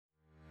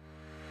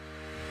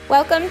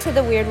Welcome to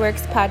the Weird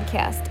Works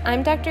podcast.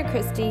 I'm Dr.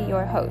 Christy,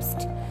 your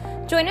host.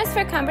 Join us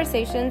for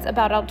conversations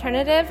about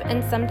alternative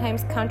and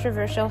sometimes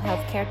controversial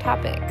healthcare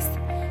topics.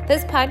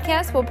 This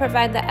podcast will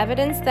provide the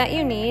evidence that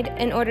you need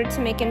in order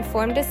to make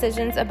informed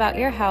decisions about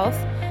your health,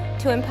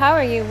 to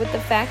empower you with the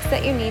facts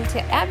that you need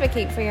to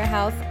advocate for your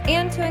health,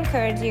 and to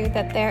encourage you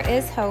that there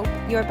is hope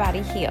your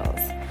body heals.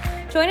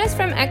 Join us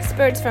from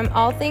experts from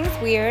all things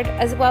weird,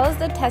 as well as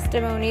the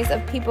testimonies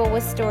of people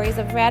with stories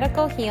of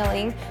radical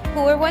healing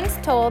who were once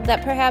told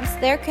that perhaps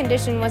their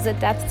condition was a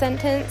death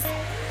sentence,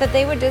 that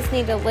they would just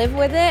need to live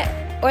with it,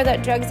 or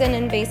that drugs and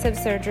invasive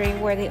surgery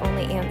were the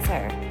only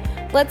answer.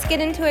 Let's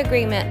get into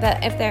agreement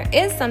that if there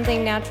is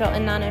something natural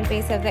and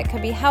non-invasive that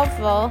could be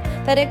helpful,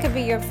 that it could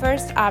be your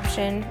first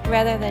option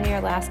rather than your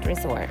last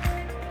resort.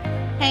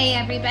 Hey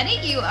everybody,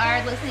 you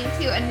are listening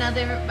to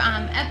another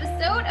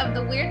episode of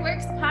the Weird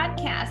Works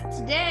podcast.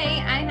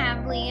 Today I have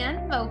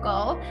Leanne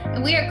Vogel,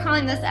 and we are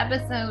calling this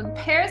episode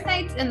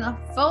Parasites in the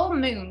Full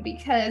Moon,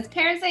 because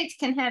parasites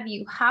can have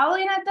you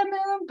howling at the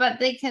moon, but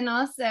they can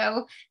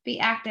also be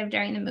active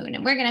during the moon.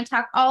 And we're going to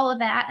talk all of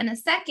that in a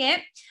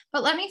second.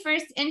 But let me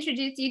first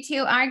introduce you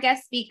to our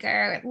guest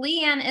speaker.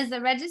 Leanne is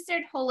a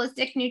registered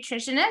holistic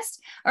nutritionist,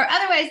 or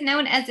otherwise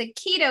known as a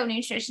keto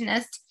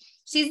nutritionist.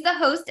 She's the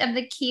host of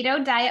the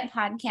Keto Diet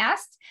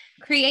podcast,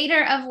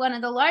 creator of one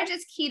of the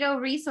largest keto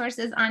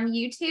resources on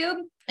YouTube,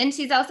 and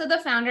she's also the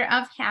founder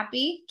of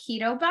Happy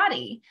Keto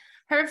Body.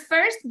 Her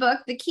first book,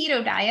 The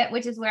Keto Diet,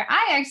 which is where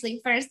I actually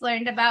first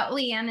learned about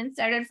Leanne and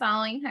started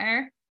following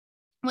her,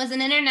 was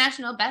an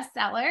international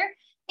bestseller.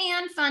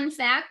 And fun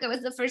fact, it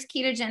was the first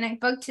ketogenic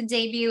book to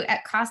debut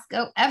at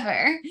Costco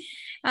ever.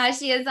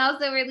 She has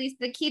also released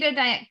the Keto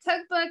Diet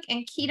Cookbook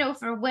and Keto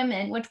for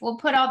Women, which we'll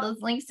put all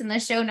those links in the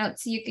show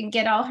notes so you can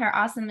get all her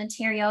awesome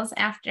materials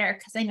after,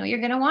 because I know you're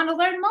going to want to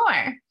learn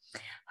more.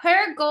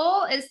 Her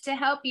goal is to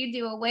help you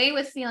do away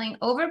with feeling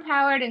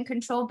overpowered and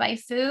controlled by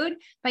food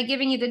by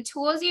giving you the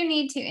tools you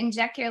need to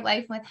inject your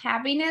life with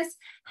happiness,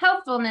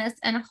 healthfulness,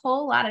 and a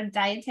whole lot of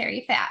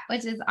dietary fat,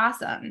 which is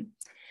awesome.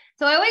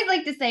 So I always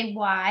like to say,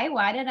 why?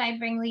 Why did I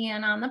bring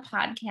Leanne on the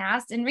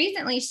podcast? And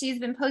recently she's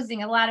been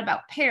posting a lot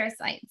about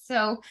parasites.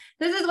 So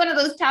this is one of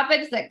those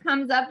topics that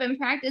comes up in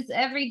practice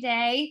every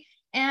day.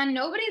 And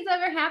nobody's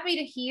ever happy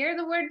to hear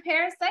the word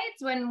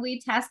parasites when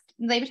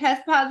they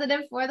test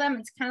positive for them.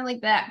 It's kind of like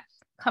that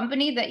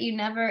company that you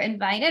never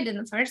invited in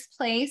the first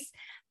place.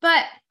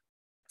 But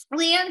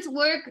Leanne's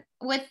work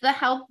with the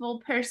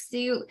healthful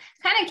pursuit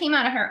kind of came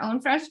out of her own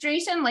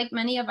frustration, like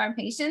many of our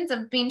patients,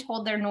 of being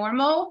told they're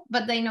normal,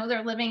 but they know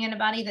they're living in a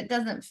body that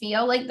doesn't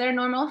feel like their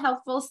normal,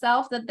 healthful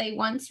self that they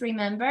once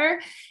remember.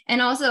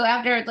 And also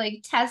after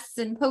like tests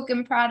and poke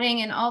and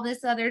prodding and all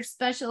this other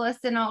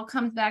specialists, and all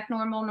comes back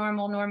normal.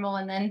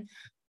 And then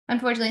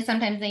unfortunately,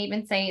 sometimes they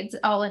even say it's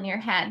all in your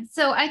head.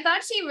 So I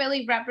thought she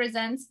really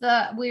represents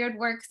the Weird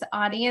Works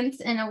audience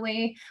in a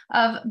way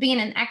of being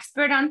an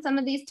expert on some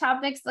of these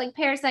topics like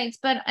parasites,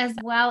 but as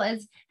well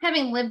as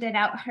having lived it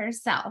out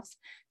herself.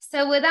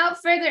 So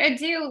without further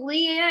ado,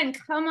 Leanne,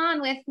 come on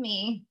with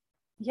me.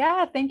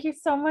 Yeah, thank you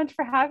so much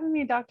for having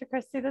me, Dr.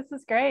 Christy. This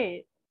is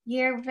great.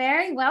 You're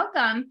very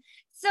welcome.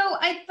 So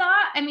I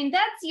thought,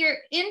 that's your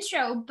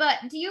intro, but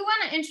do you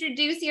want to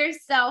introduce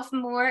yourself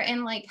more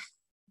in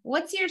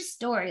what's your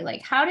story?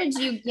 Like, how did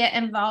you get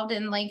involved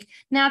in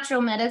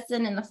natural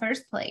medicine in the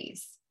first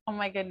place? Oh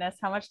my goodness,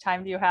 how much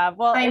time do you have?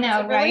 Well, I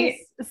know, right?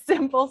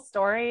 Simple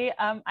story.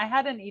 I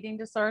had an eating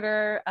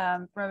disorder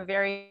from a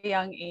very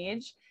young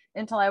age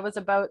until I was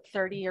about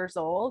 30 years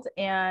old.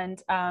 And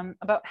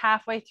about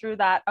halfway through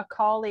that, a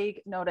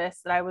colleague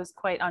noticed that I was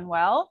quite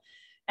unwell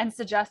and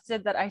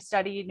suggested that I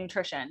study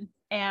nutrition.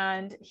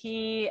 And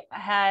he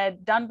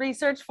had done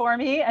research for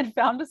me and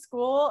found a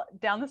school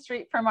down the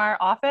street from our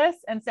office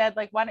and said,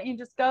 why don't you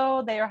just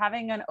go? They are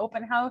having an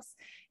open house.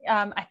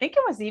 I think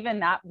it was even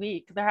that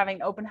week. They're having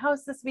an open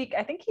house this week.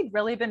 I think he'd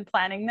really been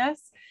planning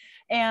this.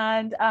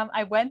 And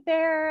I went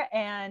there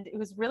and it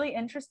was really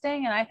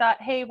interesting. And I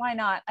thought, hey, why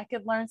not? I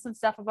could learn some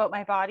stuff about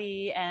my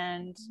body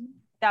and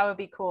that would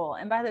be cool.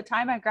 And by the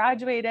time I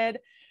graduated,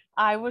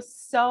 I was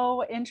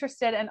so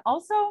interested and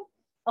also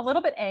a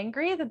little bit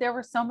angry that there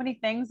were so many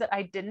things that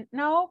I didn't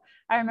know.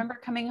 I remember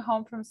coming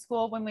home from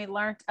school when we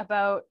learned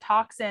about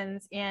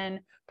toxins in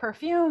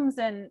perfumes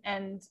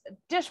and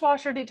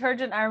dishwasher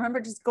detergent. I remember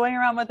just going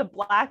around with a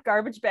black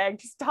garbage bag,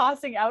 just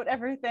tossing out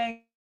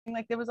everything.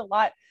 There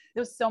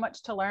was so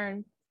much to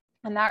learn.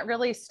 And that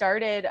really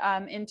started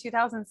in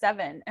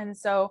 2007. And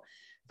so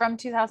from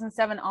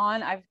 2007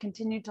 on, I've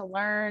continued to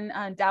learn,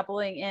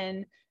 dabbling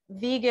in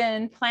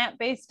vegan,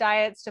 plant-based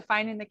diets, to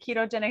finding the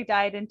ketogenic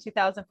diet in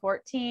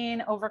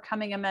 2014,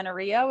 overcoming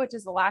amenorrhea, which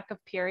is a lack of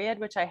period,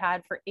 which I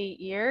had for 8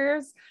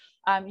 years,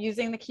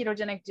 using the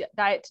ketogenic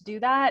diet to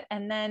do that.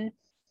 And then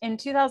in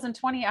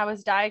 2020, I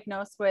was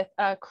diagnosed with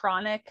a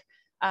chronic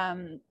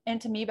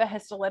Entamoeba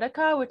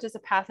histolytica, which is a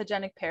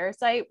pathogenic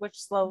parasite,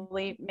 which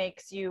slowly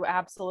makes you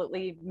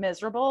absolutely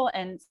miserable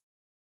and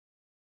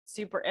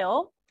super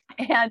ill.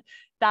 And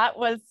that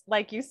was,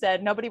 like you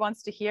said, nobody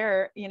wants to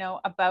hear,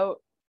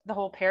 about the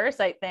whole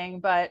parasite thing.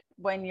 But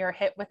when you're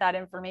hit with that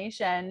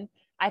information,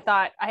 I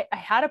thought I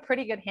had a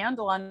pretty good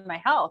handle on my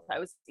health. I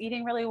was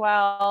eating really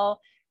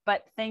well,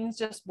 but things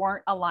just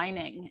weren't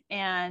aligning.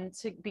 And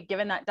to be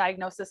given that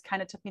diagnosis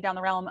kind of took me down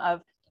the realm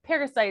of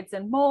parasites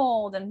and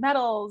mold and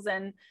metals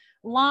and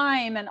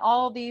Lyme and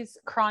all these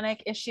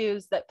chronic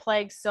issues that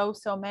plague so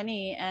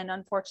many. And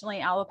unfortunately,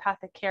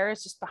 allopathic care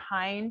is just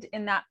behind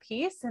in that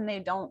piece, and they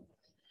don't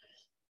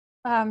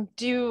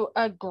do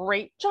a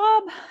great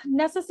job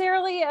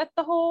necessarily at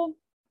the whole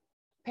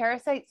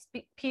parasites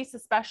piece.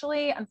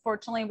 Especially,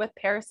 unfortunately, with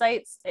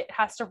parasites, it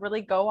has to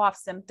really go off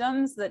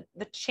symptoms. That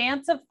the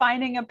chance of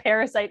finding a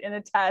parasite in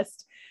a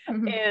test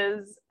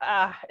is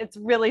it's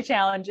really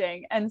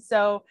challenging. And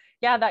so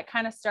yeah, that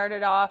kind of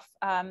started off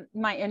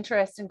my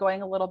interest in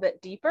going a little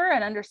bit deeper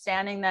and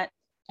understanding that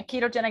a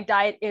ketogenic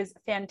diet is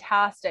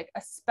fantastic,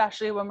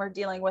 especially when we're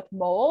dealing with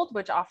mold,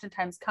 which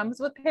oftentimes comes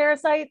with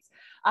parasites,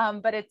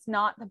 but it's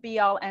not the be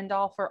all end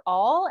all for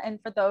all.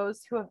 And for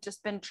those who have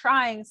just been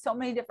trying so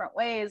many different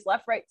ways,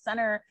 left, right,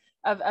 center,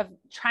 of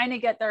trying to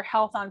get their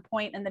health on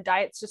point, and the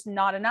diet's just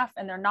not enough,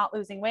 and they're not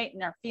losing weight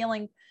and they're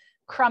feeling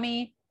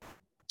crummy.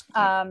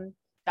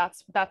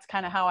 That's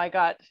kind of how I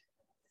got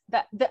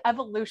that, the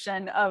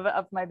evolution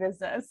of my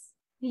business.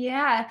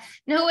 Yeah,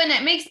 no, and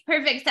it makes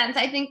perfect sense.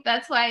 I think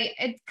that's why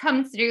it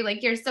comes through.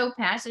 Like, you're so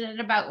passionate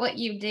about what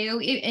you do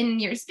in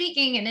your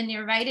speaking and in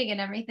your writing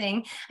and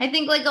everything. I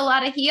think like a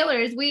lot of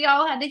healers, we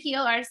all had to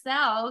heal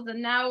ourselves.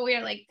 And now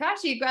we're like,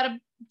 gosh, you got to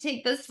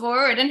take this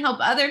forward and help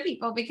other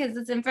people, because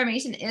this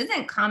information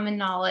isn't common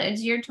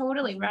knowledge. You're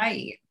totally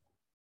right.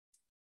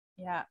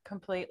 Yeah,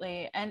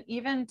 completely. And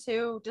even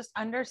to just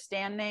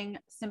understanding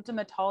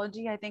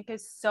symptomatology, I think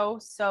is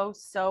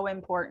so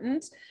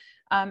important.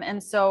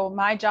 And so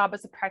my job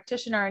as a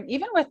practitioner, and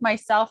even with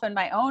myself and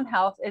my own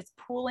health, is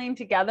pooling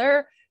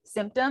together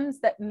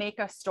symptoms that make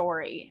a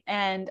story.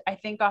 And I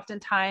think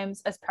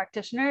oftentimes as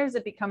practitioners,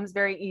 it becomes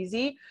very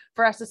easy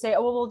for us to say,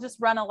 oh, well, we'll just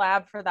run a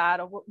lab for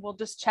that. Or we'll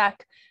just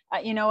check,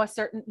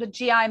 the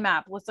GI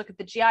map. Let's look at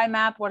the GI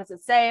map. What does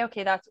it say?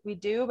 Okay, that's what we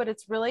do. But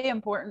it's really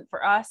important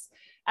for us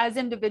as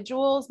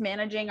individuals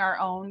managing our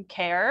own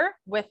care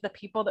with the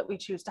people that we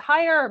choose to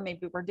hire, or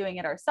maybe we're doing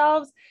it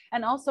ourselves.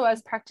 And also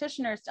as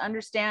practitioners to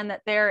understand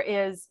that there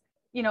is,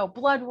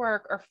 blood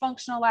work or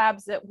functional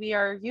labs that we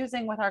are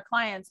using with our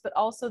clients, but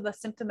also the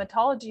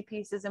symptomatology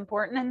piece is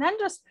important. And then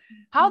just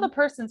how the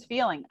person's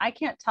feeling. I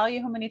can't tell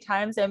you how many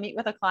times I meet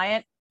with a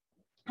client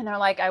and they're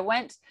like, I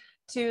went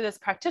to this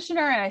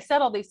practitioner and I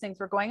said all these things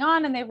were going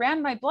on and they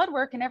ran my blood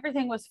work and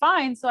everything was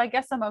fine, so I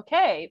guess I'm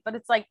okay. But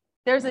it's like,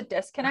 there's a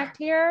disconnect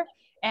here.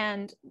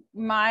 And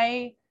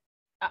I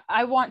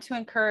want to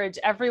encourage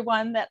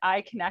everyone that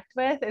I connect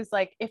with is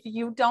like, if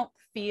you don't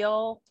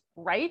feel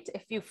right,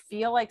 if you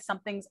feel like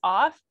something's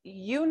off,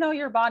 you know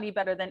your body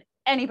better than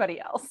anybody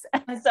else.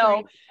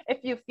 So if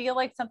you feel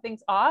like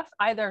something's off,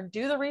 either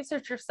do the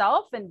research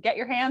yourself and get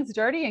your hands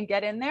dirty and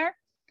get in there,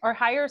 or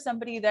hire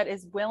somebody that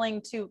is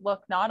willing to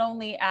look not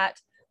only at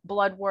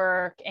blood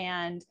work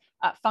and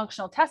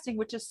functional testing,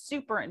 which is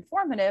super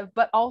informative,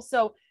 but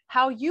also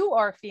how you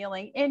are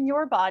feeling in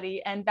your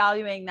body and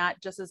valuing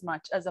that just as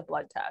much as a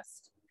blood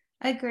test.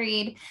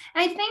 Agreed.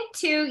 I think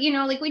too,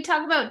 like we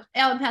talk about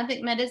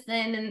allopathic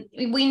medicine,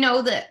 and we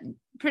know that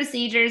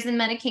procedures and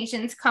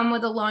medications come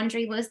with a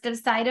laundry list of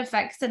side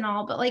effects and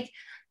all, but like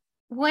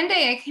one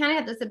day I kind of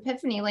had this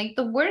epiphany, like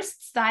the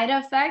worst side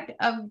effect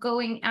of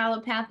going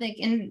allopathic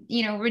and,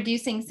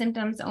 reducing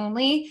symptoms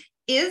only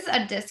is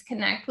a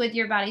disconnect with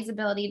your body's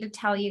ability to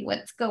tell you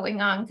what's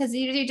going on. Because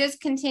you just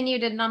continue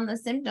to numb the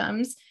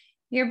symptoms.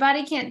 Your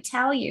body can't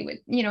tell you,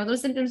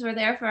 those symptoms were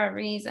there for a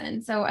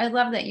reason. So I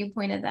love that you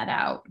pointed that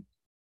out.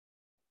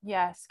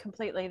 Yes,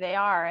 completely. They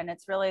are. And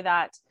it's really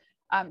that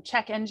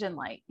check engine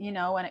light,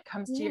 when it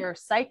comes to your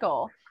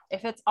cycle,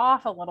 if it's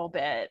off a little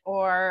bit,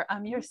 or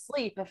your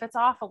sleep, if it's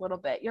off a little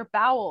bit, your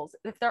bowels,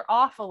 if they're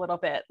off a little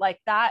bit, like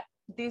that,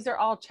 these are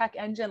all check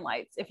engine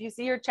lights. If you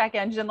see your check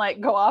engine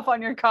light go off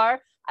on your car,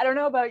 I don't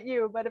know about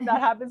you, but if that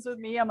happens with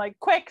me, I'm like,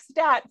 quick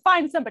stat,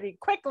 find somebody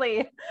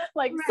quickly,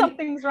 like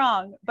something's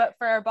wrong. But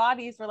for our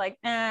bodies, we're like,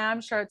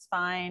 I'm sure it's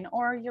fine.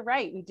 Or you're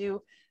right, we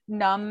do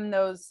numb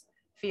those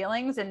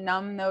feelings and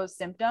numb those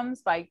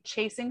symptoms by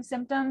chasing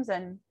symptoms.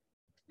 And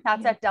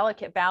that's that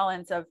delicate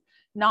balance of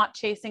not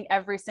chasing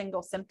every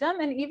single symptom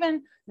and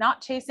even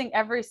not chasing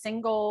every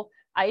single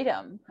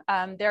item.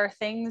 There are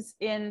things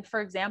in,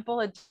 for example,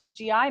 a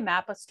GI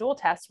map, a stool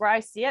test, where I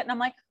see it and I'm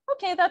like,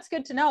 okay, that's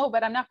good to know,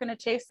 but I'm not going to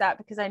chase that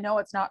because I know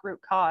it's not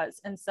root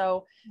cause. And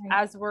so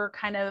as we're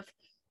kind of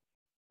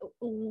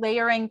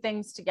layering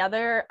things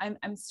together,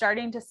 I'm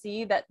starting to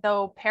see that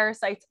though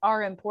parasites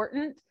are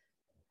important,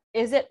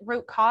 is it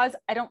root cause?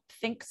 I don't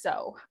think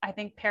so. I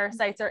think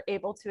parasites are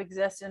able to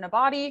exist in a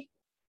body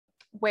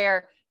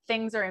where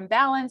things are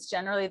imbalanced.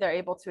 Generally, they're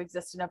able to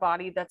exist in a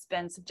body that's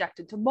been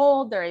subjected to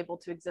mold. They're able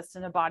to exist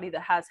in a body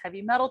that has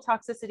heavy metal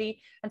toxicity.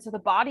 And so the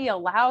body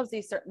allows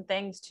these certain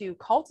things to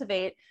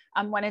cultivate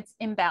when it's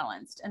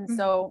imbalanced. And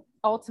so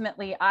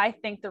ultimately, I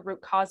think the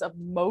root cause of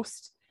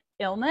most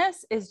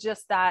illness is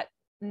just that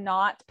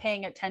not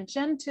paying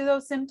attention to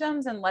those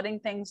symptoms and letting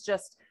things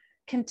just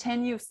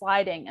continue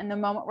sliding. And the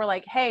moment we're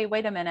like, hey,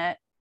 wait a minute,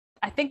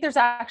 I think there's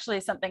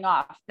actually something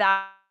off,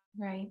 that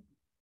Right.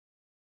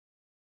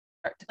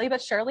 slowly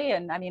but surely.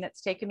 And I mean,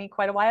 it's taken me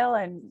quite a while,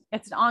 and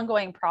it's an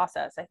ongoing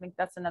process. I think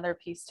that's another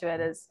piece to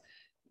it, is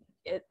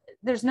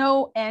there's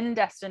no end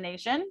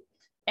destination.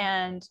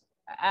 And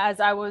as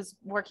I was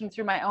working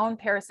through my own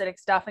parasitic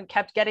stuff and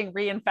kept getting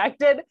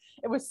reinfected,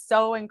 it was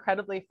so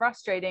incredibly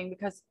frustrating,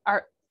 because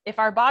if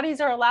our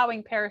bodies are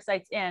allowing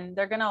parasites in,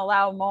 they're going to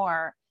allow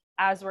more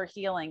as we're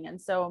healing.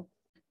 And so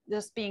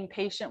just being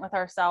patient with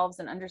ourselves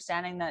and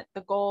understanding that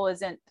the goal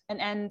isn't an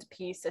end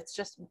piece, it's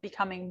just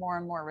becoming more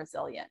and more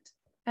resilient.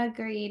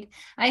 Agreed.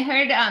 I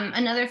heard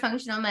another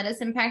functional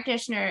medicine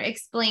practitioner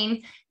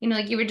explain,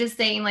 like you were just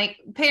saying, like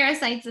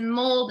parasites and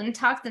mold and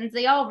toxins,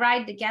 they all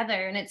ride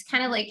together. And it's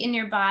kind of like in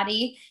your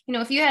body,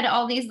 if you had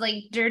all these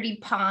like dirty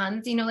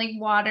ponds, like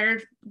water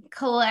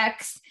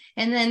collects,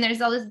 and then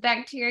there's all this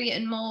bacteria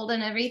and mold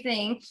and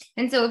everything.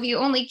 And so if you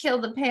only kill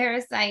the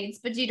parasites,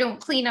 but you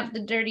don't clean up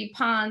the dirty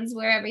ponds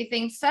where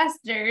everything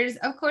festers,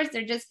 of course,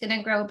 they're just going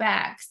to grow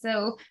back.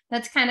 So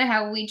that's kind of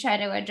how we try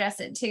to address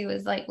it too,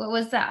 is like, what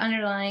was that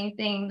underlying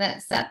thing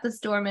that set the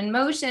storm in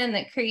motion,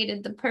 that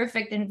created the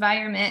perfect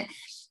environment?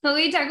 When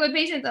we talk with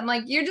patients, I'm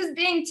like, you're just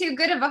being too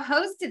good of a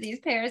host to these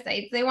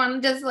parasites. They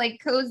want to just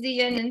like cozy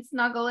in and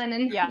snuggle in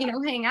and,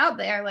 hang out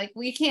there. Like,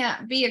 we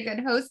can't be a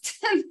good host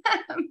to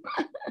them.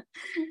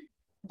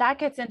 That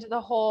gets into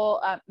the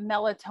whole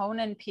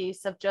melatonin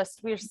piece of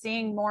just, we're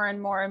seeing more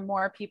and more and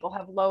more people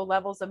have low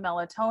levels of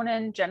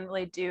melatonin,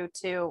 generally due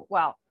to,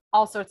 well,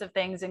 all sorts of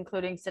things,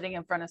 including sitting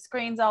in front of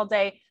screens all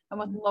day. And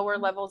with lower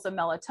levels of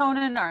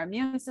melatonin, our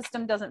immune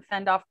system doesn't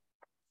fend off.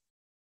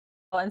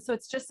 And so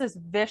it's just this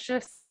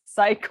vicious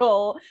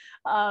cycle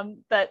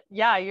that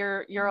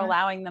you're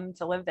allowing them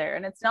to live there.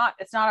 And it's not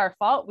our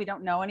fault. We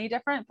don't know any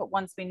different, but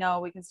once we know,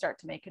 we can start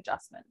to make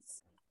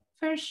adjustments.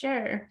 For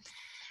sure.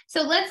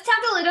 So let's talk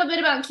a little bit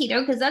about keto,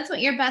 because that's what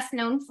you're best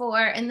known for.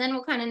 And then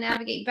we'll kind of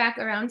navigate back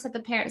around to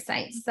the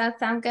parasites. Does that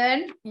sound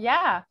good?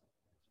 Yeah.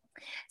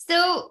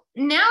 So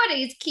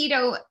nowadays,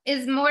 keto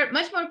is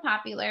much more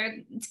popular.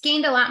 It's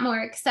gained a lot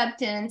more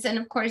acceptance. And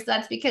of course,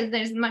 that's because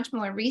there's much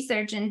more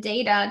research and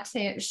data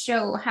to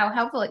show how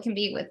helpful it can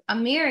be with a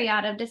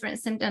myriad of different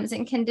symptoms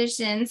and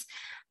conditions.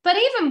 But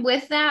even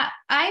with that,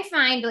 I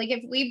find like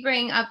if we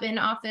bring up in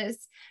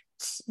office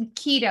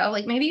keto,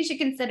 like maybe you should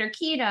consider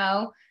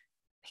keto,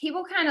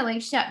 people kind of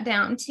like shut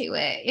down to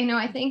it.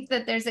 I think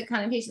that there's a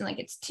connotation like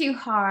it's too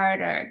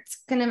hard, or it's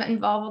going to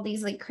involve all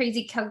these like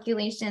crazy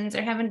calculations,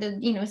 or having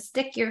to,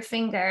 stick your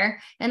finger.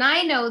 And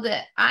I know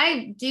that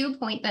I do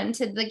point them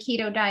to the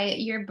Keto Diet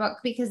Yearbook,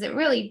 because it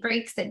really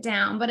breaks it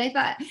down. But I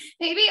thought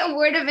maybe a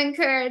word of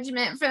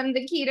encouragement from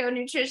the keto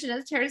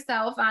nutritionist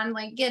herself on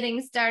like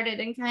getting started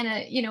and kind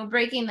of,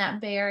 breaking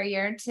that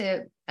barrier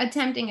to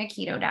attempting a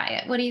keto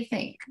diet. What do you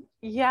think?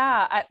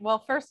 Yeah.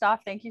 Well, first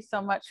off, thank you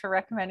so much for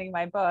recommending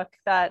my book.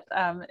 That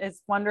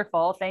is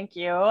wonderful. Thank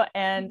you.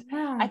 And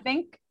I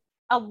think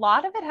a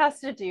lot of it has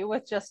to do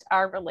with just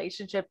our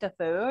relationship to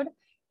food.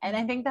 And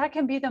I think that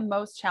can be the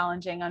most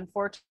challenging.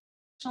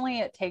 Unfortunately,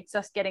 it takes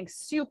us getting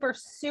super,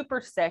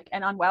 super sick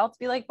and unwell to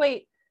be like,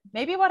 wait,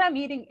 maybe what I'm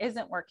eating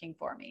isn't working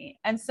for me.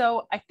 And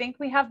so I think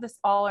we have this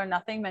all or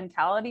nothing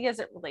mentality as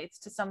it relates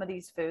to some of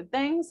these food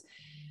things.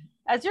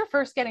 As you're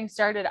first getting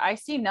started, I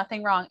see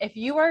nothing wrong. If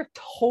you are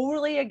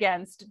totally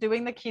against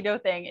doing the keto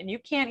thing and you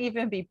can't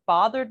even be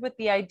bothered with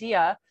the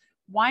idea,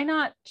 why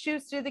not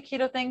choose to do the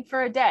keto thing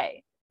for a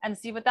day and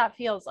see what that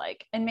feels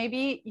like? And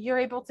maybe you're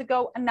able to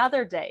go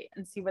another day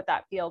and see what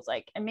that feels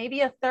like. And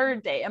maybe a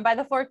third day. And by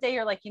the fourth day,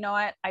 you're like, you know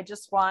what? I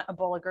just want a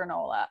bowl of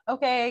granola.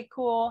 Okay,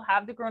 cool.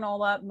 Have the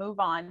granola, move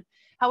on.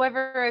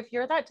 However, if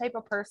you're that type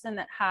of person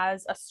that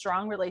has a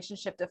strong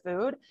relationship to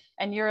food,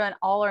 and you're an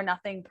all or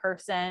nothing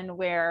person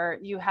where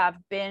you have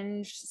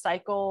binge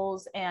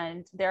cycles,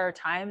 and there are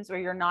times where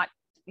you're not,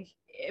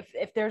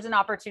 if there's an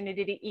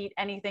opportunity to eat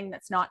anything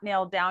that's not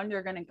nailed down,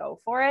 you're going to go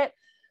for it.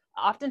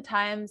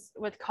 Oftentimes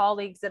with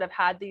colleagues that have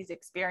had these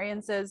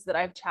experiences that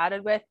I've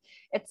chatted with,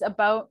 it's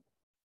about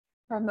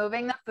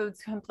removing the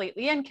foods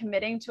completely and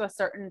committing to a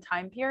certain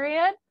time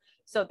period.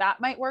 So that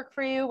might work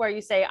for you, where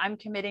you say, I'm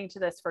committing to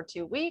this for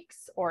 2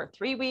 weeks or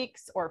 3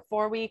 weeks or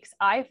 4 weeks.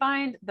 I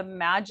find the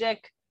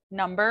magic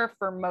number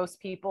for most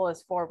people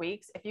is 4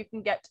 weeks. If you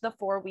can get to the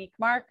 4-week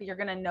mark, you're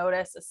going to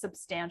notice a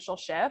substantial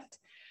shift.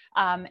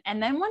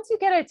 And then once you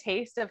get a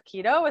taste of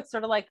keto, it's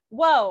sort of like,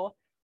 whoa,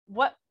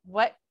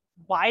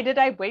 why did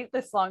I wait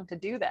this long to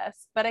do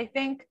this? But I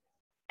think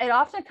it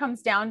often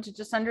comes down to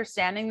just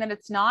understanding that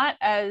it's not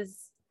as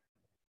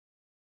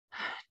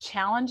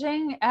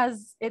challenging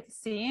as it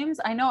seems.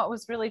 I know it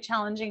was really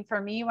challenging for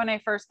me when I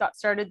first got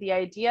started, the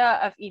idea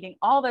of eating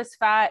all this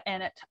fat.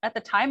 And at the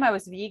time I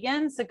was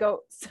vegan. So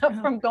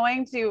from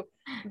going to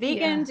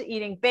vegan to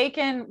eating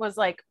bacon was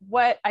like,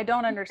 what? I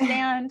don't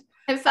understand.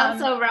 It felt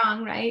so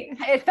wrong, right?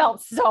 It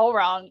felt so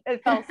wrong.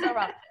 It felt so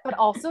wrong, but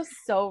also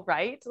so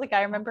right. Like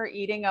I remember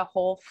eating a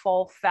whole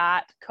full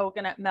fat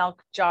coconut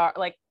milk jar,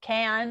 like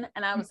can,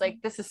 and I was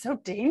like, this is so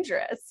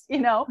dangerous, you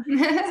know?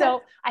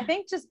 So I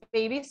think just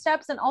baby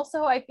steps. And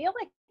also I feel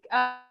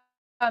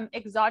like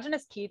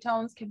exogenous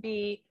ketones can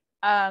be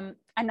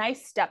a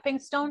nice stepping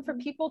stone for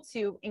people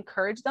to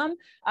encourage them.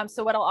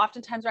 So what I'll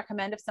oftentimes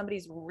recommend if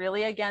somebody's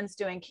really against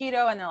doing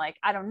keto and they're like,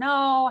 I don't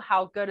know,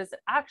 how good is it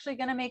actually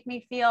going to make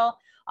me feel?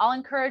 I'll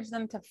encourage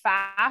them to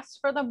fast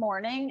for the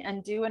morning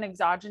and do an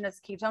exogenous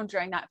ketone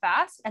during that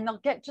fast. And they'll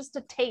get just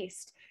a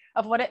taste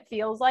of what it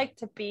feels like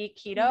to be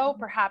keto.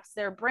 Perhaps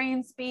their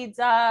brain speeds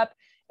up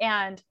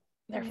and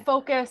their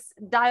focus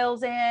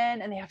dials in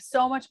and they have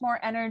so much more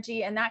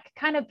energy. And that could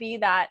kind of be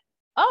that,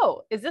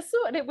 oh, is this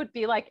what it would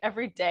be like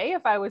every day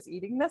if I was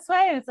eating this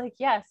way? And it's like,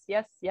 yes,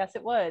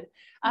 it would.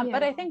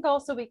 But I think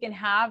also we can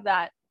have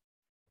that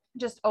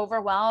just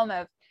overwhelm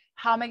of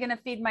how am I going to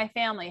feed my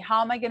family?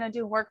 How am I going to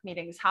do work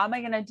meetings? How am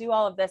I going to do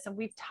all of this? And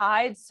we've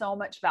tied so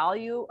much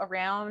value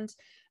around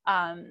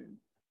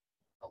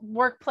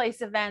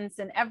workplace events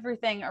and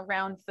everything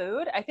around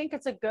food. I think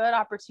it's a good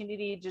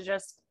opportunity to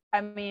just,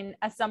 I mean,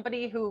 as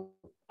somebody who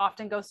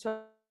often goes to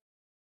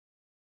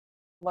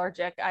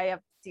allergic, I have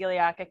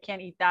celiac, I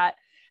can't eat that.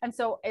 And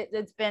so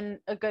it's been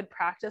a good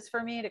practice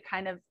for me to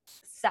kind of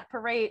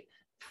separate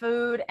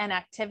food and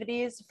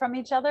activities from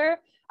each other.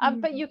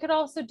 But you could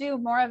also do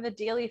more of a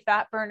daily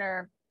fat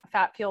burner,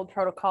 fat fueled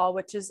protocol,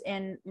 which is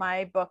in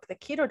my book, The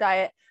Keto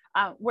Diet,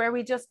 where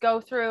we just go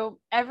through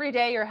every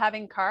day you're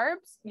having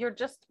carbs, you're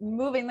just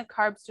moving the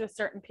carbs to a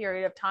certain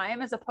period of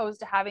time, as opposed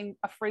to having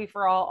a free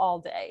for all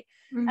day.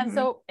 And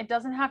so it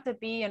doesn't have to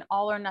be an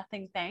all or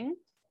nothing thing.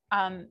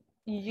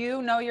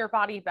 You know your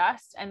body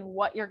best and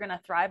what you're going to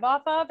thrive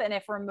off of. And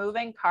if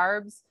removing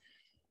carbs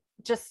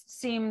just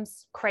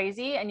seems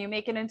crazy and you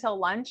make it until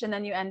lunch and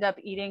then you end up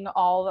eating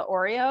all the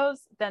Oreos,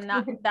 then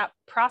that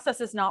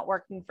process is not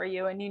working for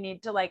you. And you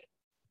need to like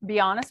be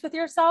honest with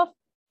yourself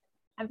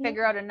and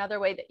figure out another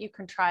way that you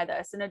can try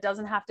this. And it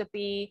doesn't have to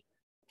be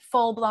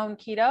full blown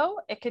keto.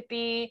 It could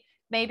be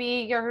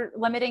maybe you're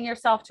limiting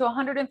yourself to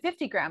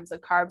 150 grams of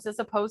carbs as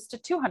opposed to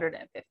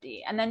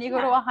 250. And then you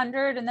go to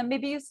 100 and then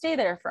maybe you stay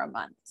there for a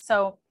month.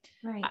 So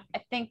I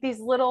think these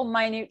little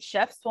minute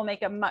shifts will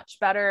make a much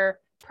better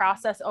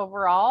process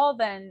overall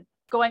than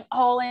going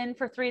all in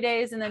for 3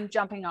 days and then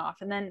jumping off.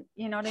 And then,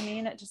 you know what I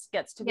mean? It just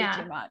gets to be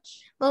too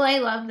much. Well, I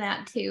love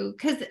that too,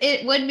 because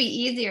it would be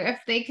easier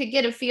if they could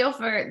get a feel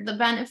for the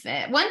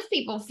benefit. Once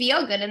people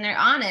feel good and they're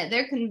on it,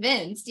 they're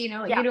convinced, you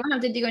know, you don't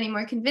have to do any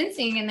more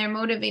convincing and they're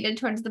motivated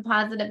towards the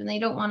positive and they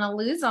don't want to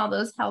lose all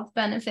those health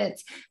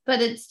benefits.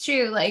 But it's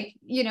true, like,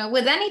 you know,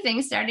 with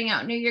anything starting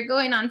out new, you're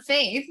going on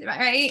faith,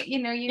 right? You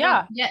know, you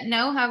don't yet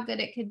know how good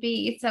it could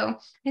be. So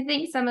I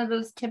think some of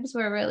those tips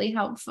were really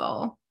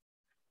helpful.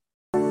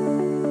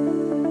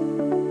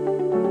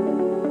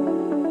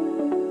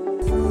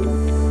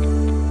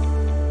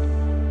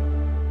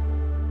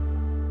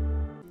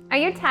 Are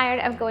you tired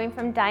of going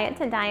from diet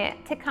to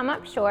diet to come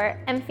up short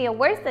and feel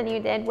worse than you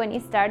did when you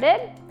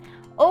started?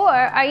 Or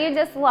are you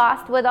just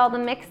lost with all the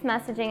mixed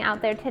messaging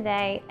out there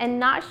today and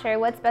not sure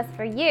what's best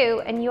for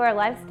you and your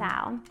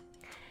lifestyle?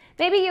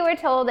 Maybe you were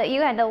told that you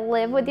had to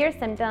live with your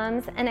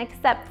symptoms and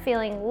accept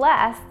feeling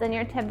less than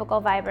your typical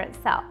vibrant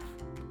self.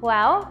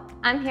 Well,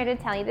 I'm here to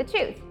tell you the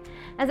truth.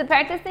 As a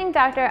practicing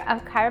doctor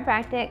of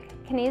chiropractic,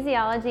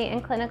 kinesiology,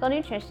 and clinical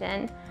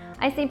nutrition,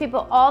 I see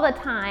people all the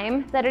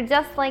time that are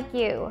just like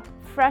you,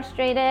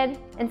 frustrated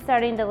and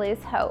starting to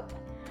lose hope.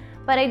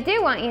 But I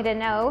do want you to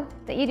know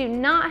that you do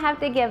not have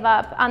to give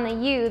up on the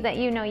you that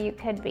you know you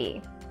could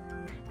be.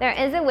 There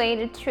is a way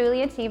to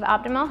truly achieve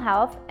optimal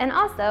health and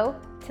also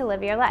to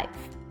live your life.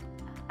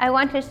 I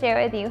want to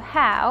share with you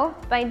how,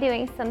 by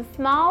doing some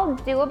small,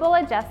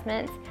 doable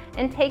adjustments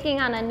and taking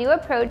on a new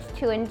approach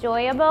to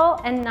enjoyable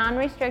and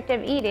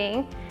non-restrictive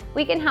eating,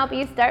 we can help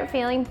you start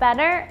feeling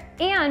better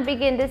and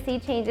begin to see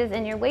changes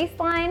in your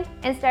waistline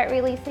and start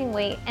releasing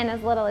weight in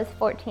as little as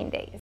 14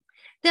 days.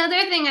 The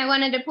other thing I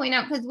wanted to point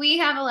out, because we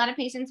have a lot of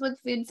patients with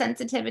food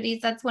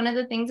sensitivities, that's one of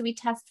the things we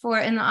test for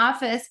in the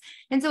office.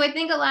 And so I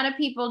think a lot of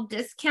people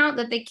discount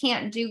that they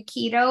can't do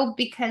keto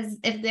because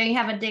if they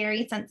have a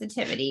dairy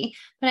sensitivity.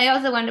 But I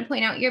also wanted to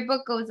point out your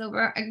book goes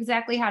over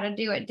exactly how to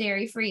do it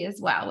dairy-free as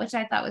well, which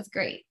I thought was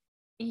great.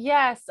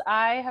 Yes,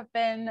 I have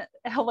been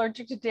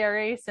allergic to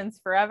dairy since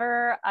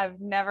forever.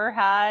 I've never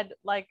had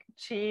like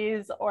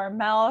cheese or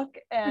milk.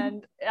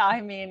 And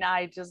I mean,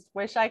 I just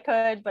wish I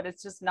could, but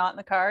it's just not in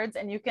the cards.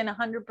 And you can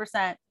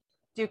 100%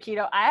 do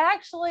keto. I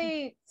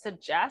actually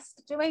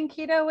suggest doing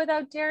keto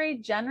without dairy,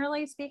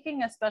 generally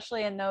speaking,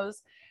 especially in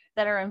those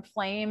that are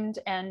inflamed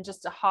and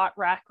just a hot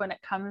wreck when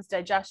it comes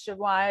digestion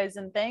wise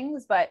and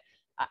things. But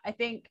I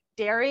think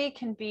dairy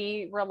can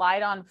be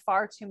relied on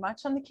far too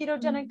much on the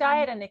ketogenic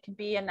diet, and it can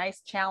be a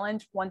nice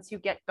challenge once you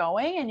get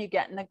going and you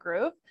get in the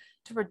groove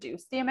to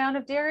reduce the amount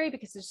of dairy,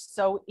 because it's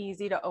so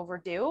easy to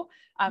overdo.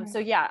 So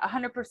yeah,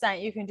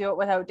 100% you can do it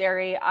without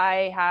dairy.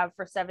 I have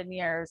for 7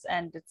 years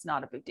and it's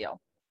not a big deal.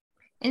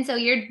 And so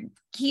your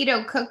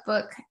keto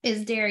cookbook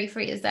is dairy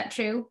free. Is that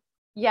true?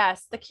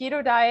 Yes, the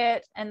keto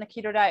diet and the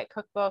keto diet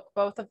cookbook,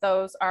 both of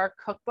those are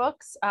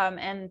cookbooks,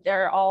 and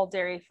they're all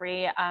dairy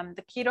free.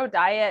 The keto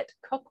diet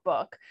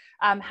cookbook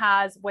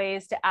has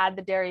ways to add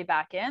the dairy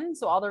back in.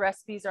 So all the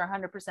recipes are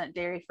 100%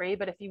 dairy free.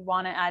 But if you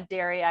want to add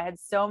dairy, I had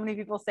so many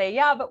people say,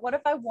 yeah, but what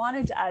if I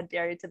wanted to add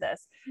dairy to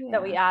this?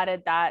 That we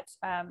added that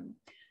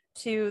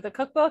to the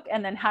cookbook,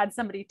 and then had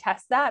somebody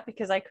test that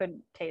because I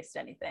couldn't taste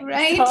anything.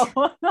 Right.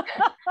 So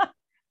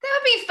that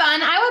would be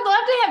fun. I would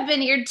love to have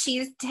been your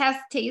cheese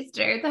test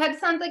taster. That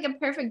sounds like a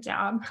perfect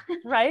job.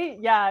 Right?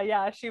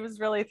 Yeah. She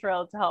was really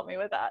thrilled to help me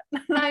with that.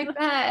 I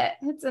bet.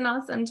 It's an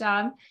awesome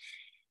job.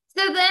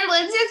 So then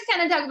let's just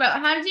kind of talk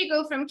about, how did you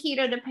go from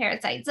keto to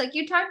parasites? Like,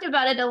 you talked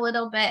about it a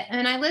little bit,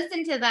 and I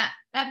listened to that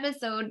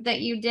episode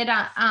that you did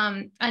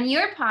on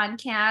your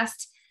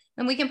podcast,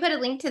 and we can put a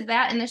link to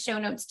that in the show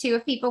notes too,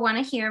 if people want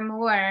to hear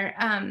more.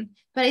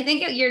 But I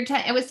think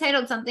it was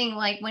titled something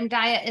like "When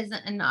Diet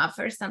Isn't Enough"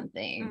 or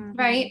something,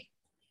 right?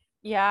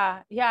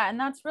 Yeah. And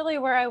that's really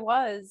where I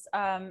was.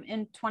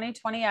 In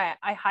 2020,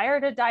 I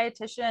hired a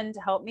dietitian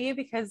to help me,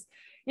 because,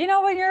 you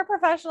know, when you're a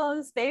professional in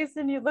the space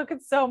and you look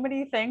at so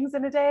many things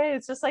in a day,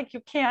 it's just like,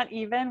 you can't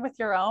even with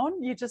your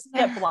own, you just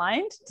get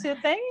blind to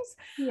things.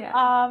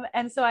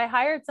 And so I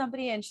hired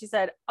somebody, and she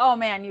said, oh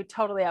man, you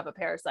totally have a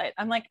parasite.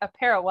 I'm like, a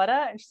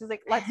para-what-a? And she's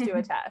like, let's do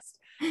a test.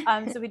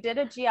 So we did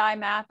a GI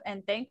map,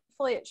 and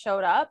thankfully it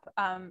showed up.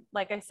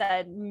 Like I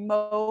said,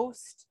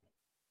 most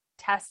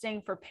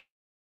testing for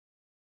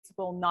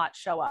will not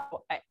show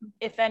up.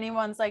 If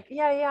anyone's like,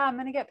 yeah, I'm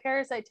going to get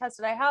parasite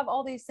tested, I have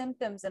all these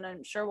symptoms, and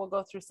I'm sure we'll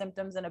go through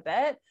symptoms in a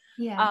bit.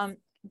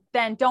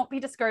 Then don't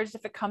be discouraged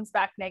if it comes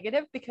back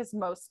negative, because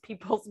most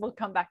people's will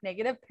come back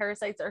negative.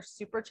 Parasites are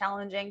super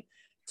challenging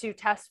to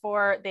test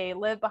for. They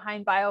live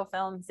behind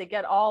biofilms. They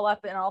get all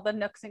up in all the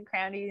nooks and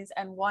crannies,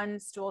 and one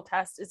stool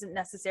test isn't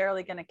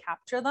necessarily going to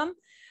capture them.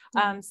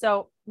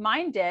 So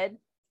mine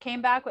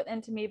came back with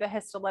Entamoeba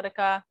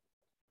histolytica.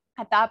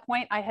 At that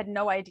point, I had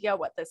no idea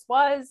what this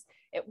was.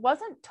 It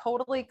wasn't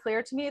totally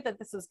clear to me that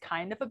this was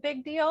kind of a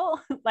big deal,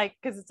 like,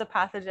 because it's a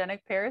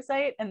pathogenic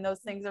parasite, and those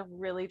things are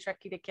really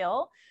tricky to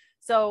kill.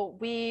 So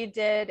we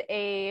did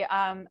a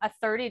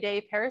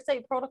 30-day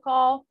parasite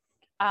protocol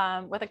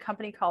with a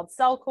company called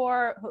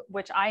Cellcore,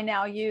 which I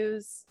now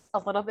use a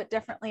little bit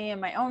differently in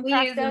my own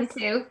practice. We use them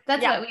too.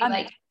 That's what we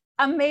like.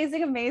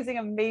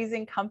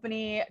 Amazing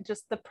company.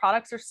 Just the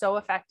products are so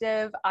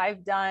effective.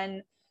 I've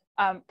done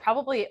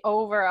probably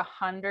over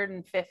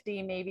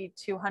 150, maybe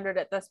 200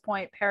 at this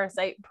point,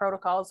 parasite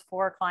protocols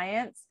for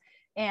clients.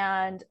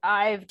 And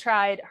I've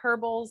tried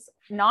herbals,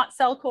 not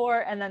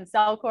Cellcore, and then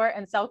Cellcore,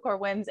 and Cellcore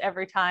wins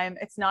every time.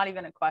 It's not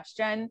even a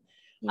question.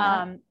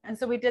 And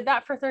so we did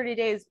that for 30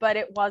 days, but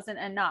it wasn't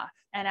enough.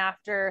 And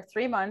after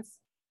 3 months,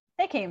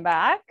 they came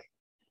back.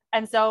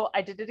 And so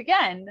I did it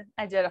again.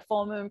 I did a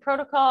full moon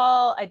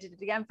protocol. I did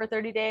it again for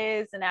 30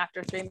 days. And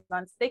after 3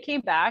 months, they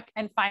came back.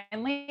 And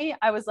finally,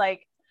 I was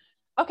like,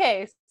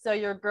 okay, so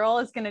your girl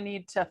is going to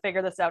need to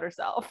figure this out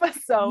herself.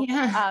 So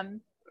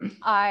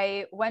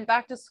I went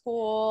back to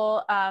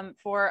school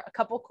for a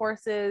couple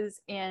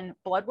courses in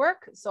blood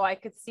work, so I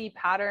could see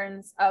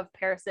patterns of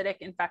parasitic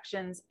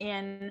infections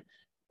in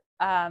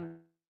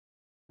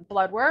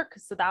blood work.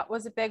 So that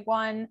was a big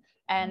one.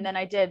 And then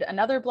I did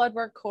another blood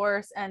work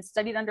course and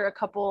studied under a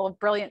couple of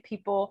brilliant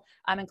people,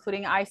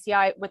 including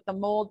ICI with the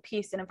mold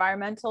piece and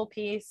environmental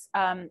piece,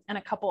 and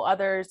a couple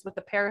others with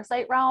the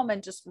parasite realm,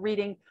 and just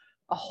reading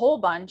a whole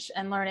bunch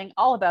and learning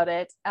all about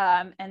it.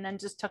 And then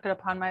just took it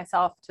upon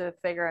myself to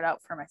figure it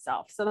out for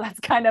myself. So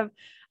that's kind of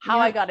how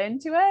I got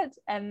into it,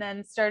 and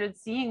then started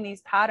seeing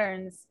these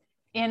patterns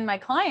in my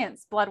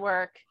clients' blood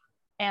work.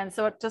 And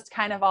so it just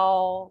kind of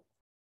all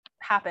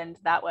happened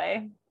that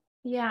way.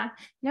 Yeah,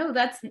 no,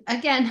 that's,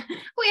 again,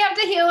 we have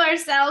to heal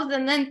ourselves,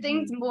 and then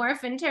things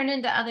morph and turn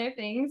into other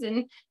things.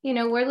 And, you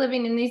know, we're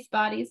living in these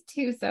bodies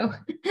too. So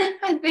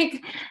I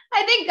think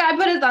God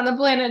put us on the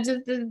planet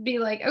just to be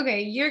like,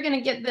 okay, you're going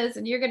to get this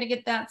and you're going to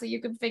get that, so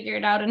you can figure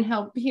it out and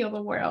help heal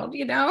the world,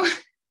 you know?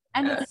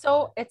 And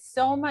it's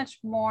so much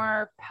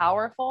more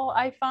powerful,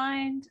 I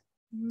find,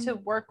 to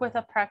work with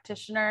a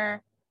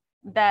practitioner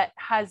that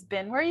has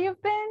been where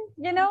you've been,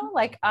 you know,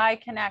 like I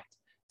connect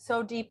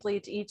so deeply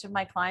to each of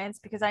my clients,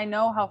 because I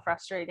know how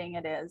frustrating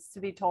it is to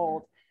be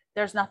told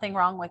there's nothing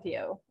wrong with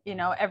you, you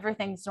know,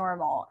 everything's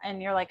normal.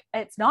 And you're like,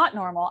 it's not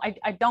normal.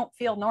 I don't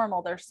feel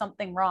normal. There's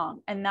something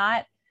wrong. And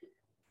that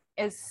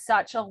is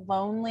such a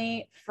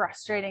lonely,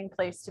 frustrating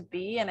place to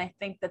be. And I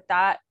think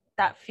that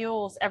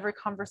fuels every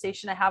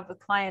conversation I have with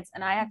clients.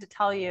 And I have to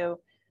tell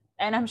you,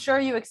 and I'm sure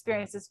you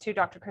experience this too,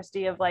 Dr.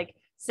 Christy, of like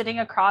sitting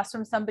across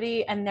from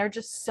somebody and they're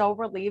just so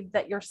relieved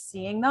that you're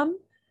seeing them.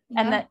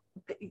 and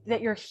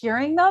that you're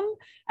hearing them,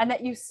 and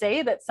that you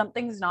say that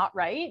something's not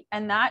right.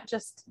 And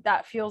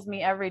that fuels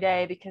me every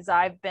day, because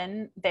I've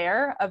been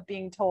there of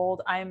being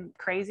told I'm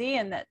crazy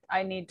and that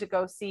I need to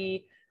go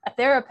see a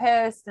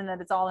therapist and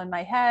that it's all in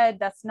my head.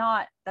 That's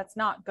not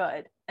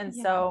good. And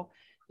so,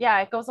 yeah,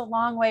 it goes a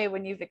long way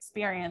when you've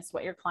experienced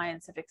what your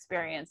clients have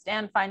experienced,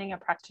 and finding a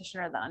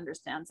practitioner that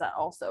understands that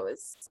also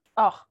is,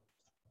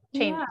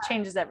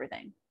 changes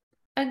everything.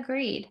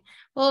 Agreed.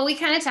 Well, we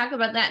kind of talk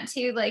about that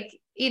too. Like,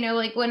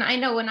 like when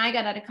I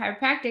got out of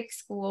chiropractic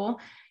school,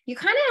 you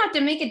kind of have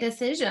to make a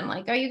decision.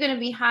 Like, are you going to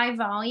be high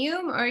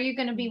volume or are you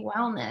going to be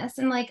wellness?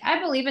 And like, I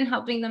believe in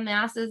helping the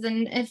masses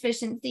and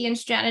efficiency and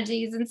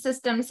strategies and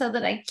systems so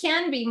that I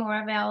can be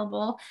more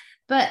available.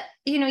 But,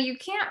 you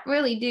can't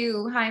really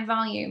do high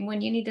volume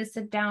when you need to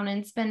sit down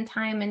and spend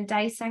time and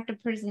dissect a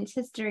person's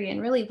history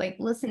and really like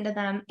listen to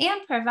them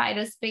and provide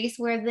a space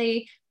where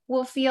they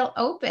will feel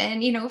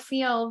open,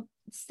 feel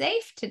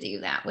safe to do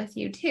that with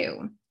you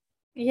too.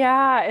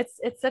 Yeah,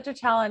 it's such a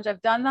challenge.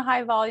 I've done the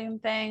high volume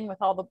thing with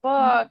all the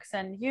books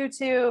and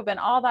YouTube and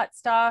all that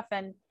stuff.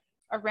 And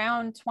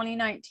around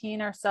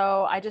 2019 or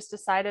so, I just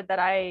decided that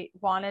I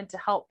wanted to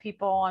help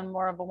people on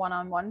more of a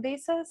one-on-one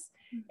basis.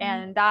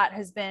 And that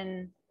has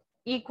been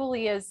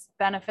equally as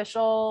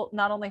beneficial,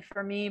 not only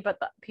for me, but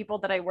the people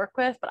that I work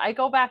with. But I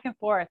go back and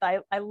forth.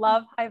 I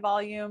love high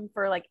volume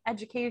for like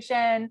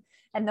education,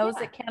 and those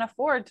that can't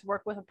afford to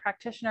work with a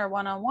practitioner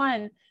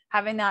one-on-one,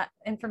 having that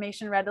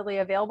information readily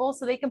available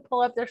so they can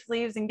pull up their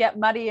sleeves and get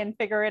muddy and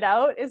figure it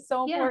out is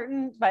so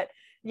important. But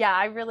yeah,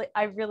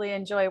 I really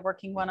enjoy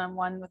working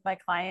one-on-one with my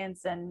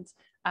clients, and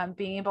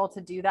being able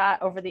to do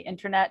that over the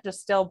internet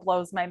just still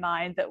blows my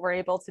mind that we're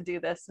able to do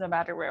this no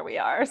matter where we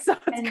are. So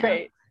it's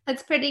great.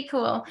 That's pretty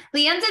cool.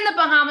 Leanne's in the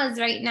Bahamas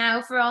right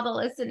now for all the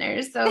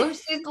listeners. So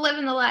she's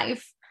living the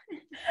life.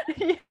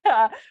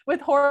 Yeah,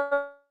 with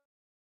horrible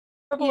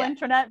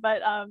internet,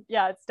 but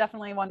it's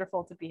definitely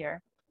wonderful to be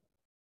here.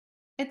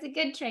 It's a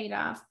good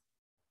trade-off.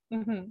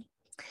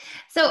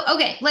 So,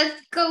 okay, let's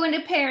go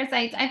into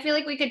parasites. I feel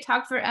like we could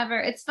talk forever.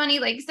 It's funny,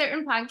 like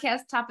certain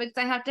podcast topics,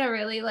 I have to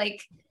really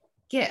like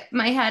get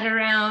my head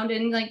around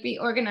and like be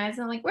organized.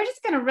 And I'm like, we're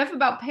just going to riff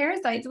about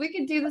parasites. We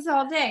could do this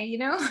all day,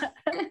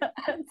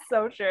 It's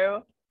so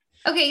true.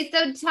 Okay,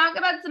 so talk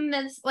about some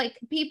myths. Like,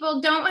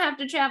 people don't have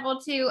to travel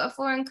to a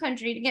foreign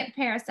country to get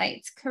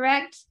parasites,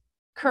 correct?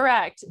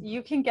 Correct.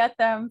 You can get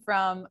them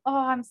from,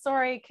 I'm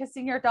sorry,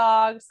 kissing your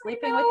dog,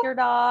 sleeping with your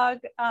dog.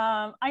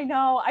 I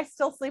know, I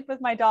still sleep with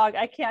my dog.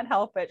 I can't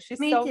help it. She's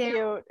so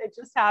cute. It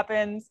just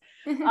happens.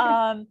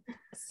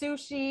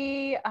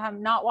 Sushi,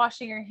 not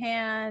washing your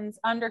hands,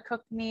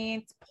 undercooked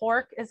meats,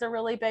 pork is a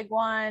really big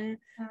one.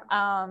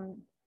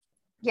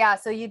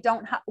 So you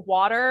don't have,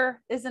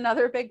 water is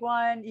another big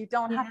one. You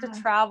don't have to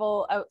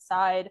travel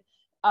outside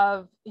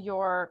of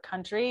your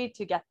country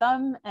to get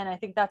them. And I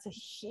think that's a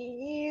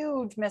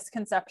huge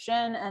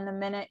misconception. And the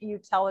minute you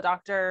tell a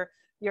doctor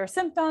your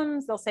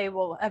symptoms, they'll say,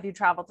 well, have you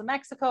traveled to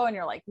Mexico? And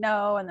you're like,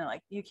 no. And they're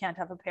like, you can't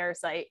have a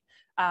parasite.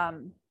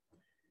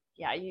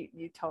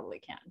 You totally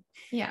can.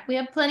 Yeah. We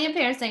have plenty of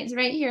parasites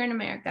right here in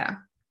America.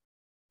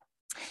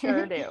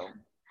 Sure do.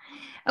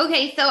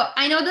 Okay. So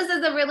I know this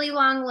is a really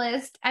long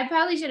list. I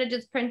probably should have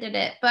just printed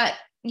it, but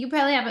you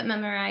probably have it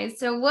memorized.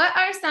 So what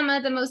are some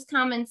of the most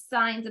common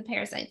signs of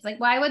parasites?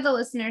 Like, why would the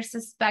listeners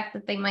suspect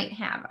that they might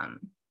have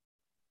them?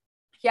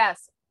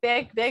 Yes.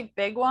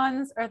 Big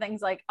ones are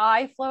things like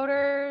eye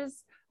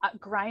floaters,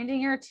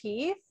 grinding your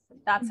teeth.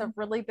 That's a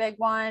really big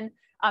one.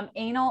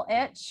 Anal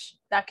itch.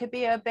 That could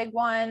be a big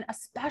one,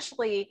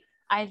 especially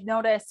I've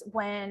noticed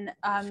when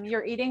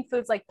you're eating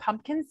foods like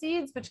pumpkin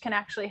seeds, which can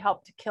actually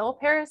help to kill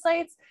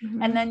parasites.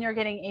 And then you're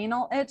getting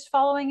anal itch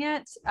following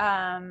it.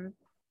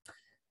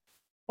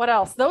 What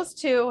else? Those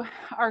two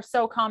are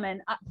so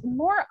common.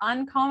 More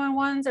uncommon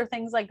ones are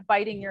things like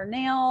biting your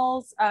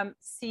nails,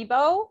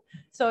 SIBO.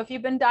 So if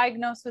you've been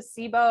diagnosed with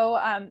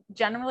SIBO,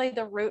 generally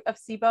the root of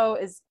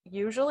SIBO is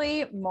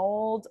usually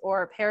mold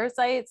or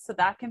parasites. So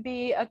that can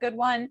be a good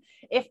one.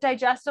 If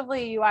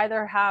digestively, you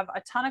either have a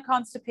ton of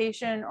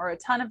constipation or a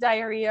ton of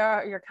diarrhea,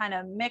 or you're kind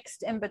of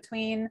mixed in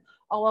between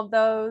all of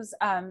those,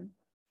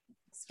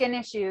 skin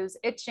issues,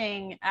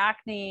 itching,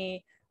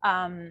 acne,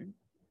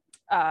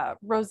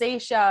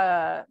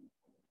 rosacea,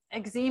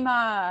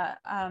 eczema.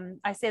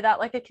 I say that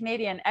like a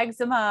Canadian,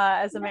 eczema,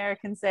 as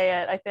Americans say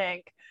it, I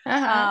think.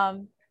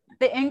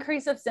 The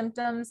increase of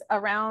symptoms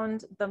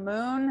around the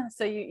moon.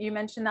 So you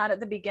mentioned that at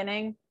the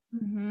beginning.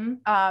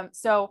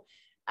 So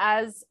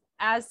as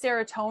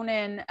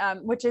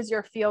serotonin, which is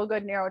your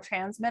feel-good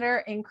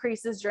neurotransmitter,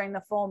 increases during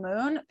the full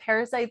moon,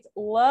 parasites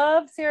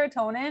love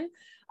serotonin.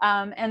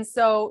 And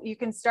so you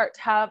can start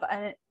to have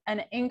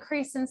an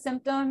increase in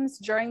symptoms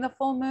during the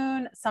full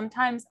moon,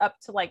 sometimes up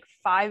to like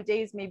 5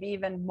 days, maybe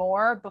even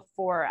more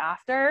before or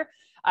after.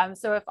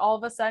 So if all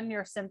of a sudden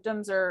your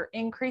symptoms are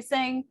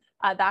increasing,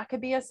 that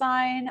could be a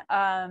sign.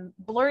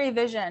 Blurry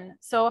vision.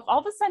 So if all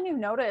of a sudden you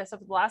notice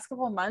over the last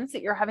couple of months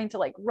that you're having to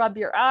like rub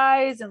your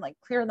eyes and like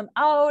clear them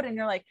out, and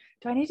you're like,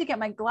 do I need to get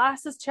my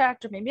glasses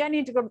checked? Or maybe I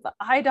need to go to the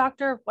eye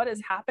doctor. What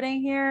is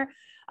happening here?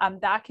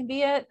 That can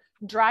be it.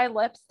 Dry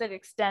lips that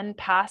extend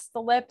past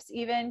the lips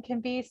even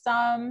can be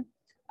some.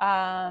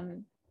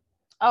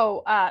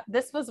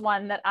 This was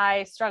one that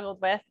I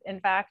struggled with. In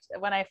fact,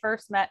 when I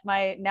first met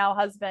my now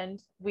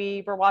husband,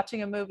 we were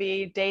watching a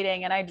movie,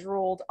 dating, and I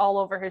drooled all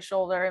over his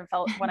shoulder and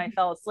felt when I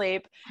fell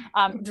asleep.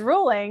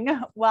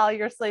 Drooling while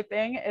you're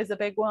sleeping is a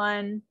big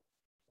one.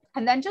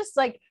 And then just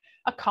like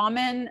a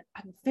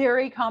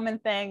very common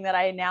thing that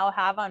I now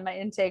have on my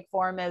intake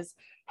form is,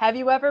 have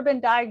you ever been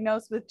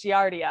diagnosed with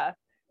Giardia?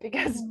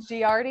 Because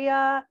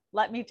Giardia,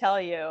 let me tell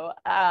you,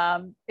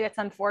 it's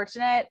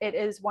unfortunate. It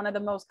is one of the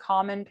most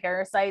common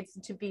parasites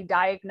to be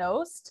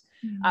diagnosed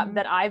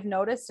that I've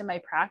noticed in my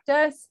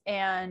practice.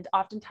 And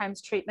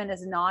oftentimes treatment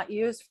is not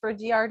used for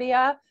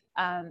Giardia.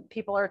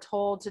 People are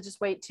told to just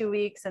wait 2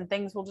 weeks and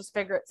things will just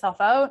figure itself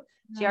out.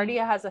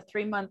 Giardia has a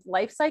 3-month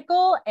life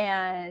cycle,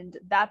 and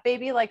that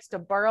baby likes to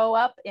burrow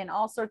up in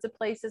all sorts of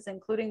places,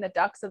 including the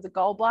ducts of the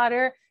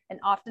gallbladder. And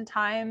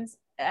oftentimes,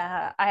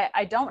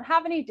 I don't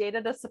have any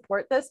data to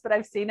support this, but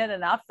I've seen it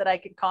enough that I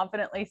could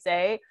confidently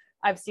say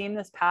I've seen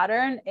this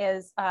pattern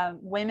is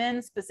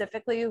women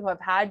specifically who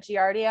have had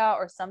Giardia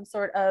or some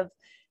sort of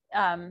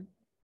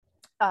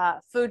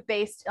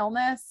food-based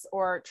illness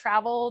or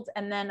traveled,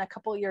 and then a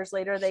couple of years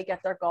later they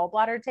get their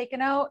gallbladder taken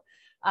out.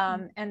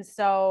 And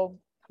so,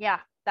 yeah,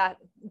 that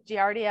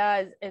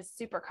Giardia is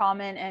super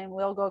common and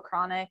will go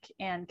chronic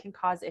and can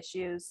cause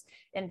issues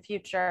in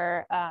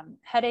future.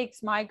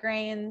 Headaches,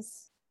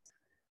 migraines,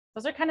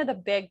 those are kind of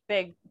the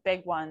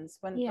big ones.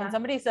 When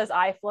somebody says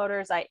eye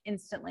floaters, I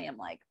instantly am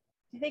like,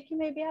 do you think you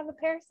maybe have a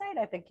parasite?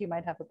 I think you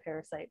might have a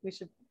parasite. We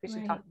should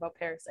talk about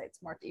parasites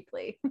more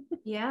deeply.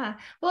 Yeah.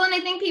 Well, and I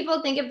think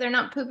people think if they're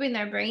not pooping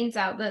their brains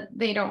out that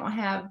they don't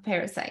have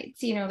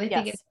parasites. You know, they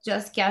think it's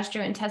just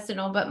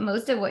gastrointestinal, but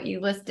most of what you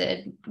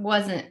listed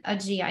wasn't a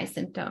GI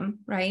symptom,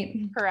 right?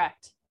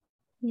 Correct.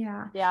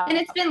 Yeah. Yeah. And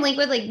it's been linked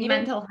with like Even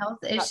mental health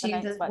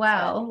issues as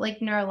well,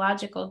 like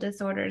neurological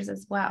disorders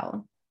as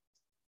well.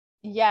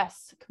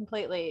 Yes,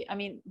 completely. I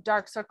mean,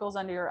 dark circles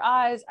under your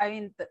eyes. I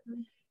mean,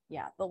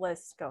 the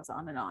list goes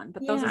on and on,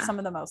 but those are some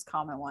of the most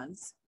common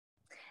ones.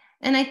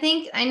 And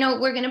I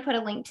know we're going to put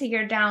a link to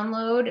your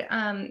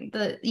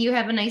download. You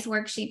have a nice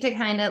worksheet to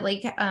kind of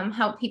like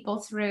help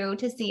people through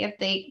to see if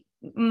they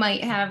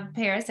might have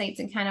parasites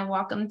and kind of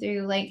walk them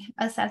through like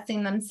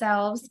assessing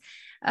themselves.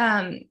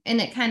 And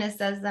it kind of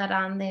says that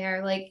on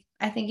there, like,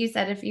 I think you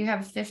said if you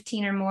have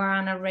 15 or more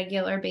on a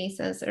regular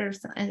basis or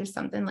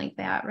something like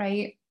that,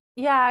 right?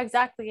 Yeah,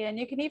 exactly. And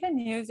you can even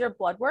use your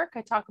blood work.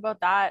 I talk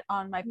about that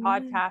on my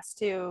podcast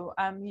too,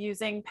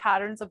 using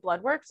patterns of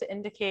blood work to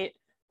indicate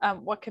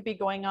what could be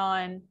going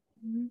on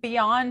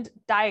beyond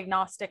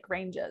diagnostic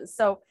ranges.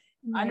 So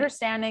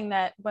understanding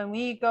that when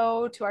we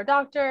go to our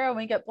doctor and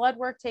we get blood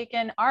work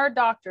taken, our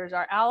doctors,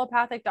 our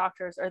allopathic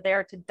doctors, are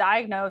there to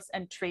diagnose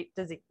and treat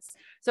disease.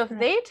 So if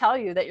they tell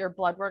you that your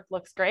blood work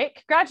looks great,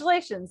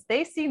 congratulations,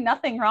 they see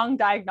nothing wrong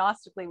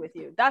diagnostically with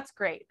you. That's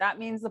great. That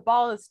means the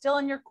ball is still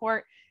in your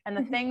court and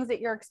the things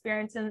that you're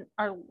experiencing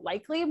are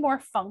likely more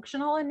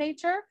functional in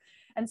nature.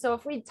 And so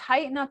if we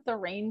tighten up the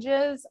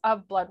ranges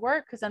of blood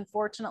work, because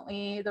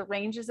unfortunately the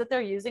ranges that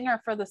they're using are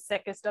for the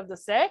sickest of the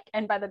sick.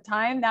 And by the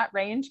time that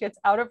range gets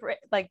out of,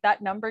 like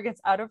that number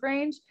gets out of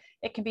range,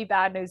 it can be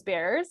bad news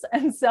bears.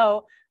 And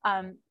so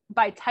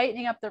by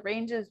tightening up the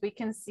ranges, we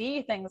can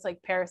see things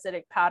like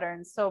parasitic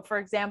patterns. So for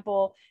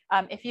example,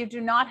 if you do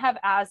not have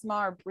asthma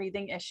or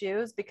breathing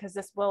issues, because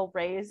this will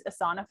raise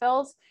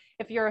eosinophils,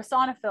 if your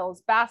eosinophils,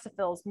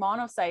 basophils,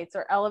 monocytes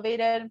are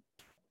elevated,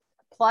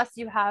 plus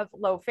you have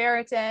low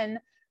ferritin,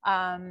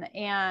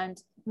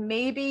 and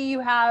maybe you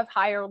have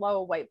high or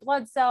low white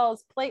blood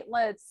cells,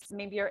 platelets,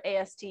 maybe your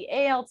AST,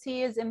 ALT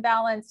is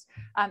imbalanced,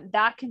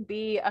 that can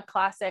be a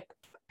classic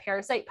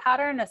parasite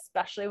pattern,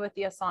 especially with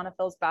the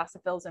eosinophils,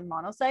 basophils, and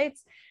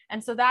monocytes.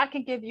 And so that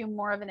can give you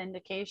more of an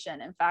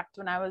indication. In fact,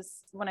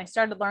 when I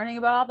started learning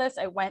about all this,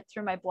 I went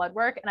through my blood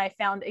work and I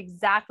found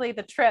exactly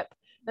the trip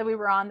that we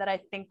were on that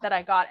I think that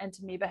I got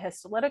Entamoeba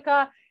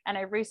histolytica, and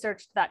I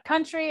researched that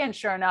country, and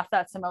sure enough,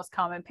 that's the most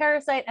common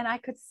parasite. And I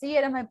could see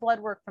it in my blood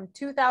work from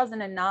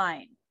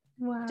 2009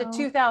 to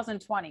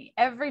 2020.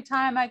 Every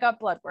time I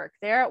got blood work,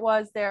 there it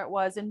was,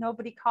 and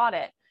nobody caught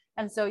it.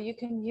 And so you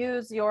can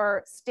use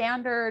your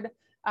standard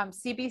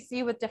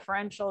CBC with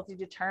differential to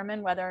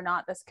determine whether or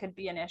not this could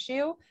be an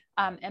issue.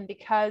 And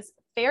because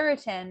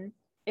ferritin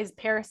is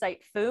parasite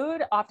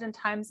food,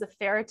 oftentimes the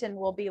ferritin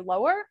will be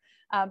lower.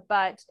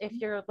 But if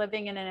you're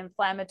living in an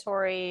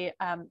inflammatory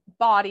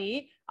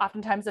body,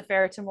 oftentimes the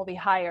ferritin will be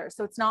higher.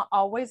 So it's not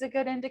always a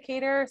good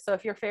indicator. So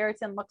if your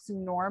ferritin looks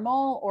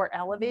normal or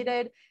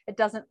elevated, it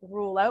doesn't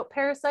rule out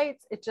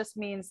parasites. It just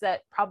means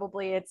that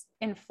probably it's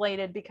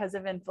inflated because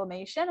of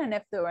inflammation. And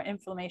if the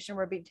inflammation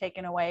were being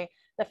taken away,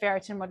 the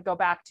ferritin would go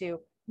back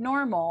to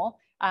normal,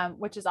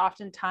 which is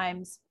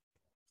oftentimes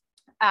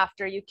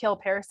after you kill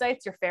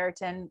parasites, your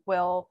ferritin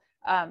will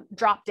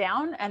drop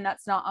down. And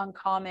that's not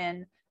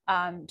uncommon.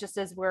 Just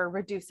as we're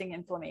reducing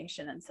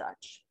inflammation and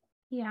such.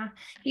 Yeah.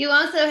 You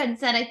also had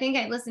said, I think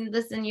I listened to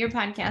this in your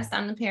podcast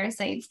on the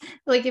parasites,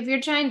 like if you're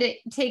trying to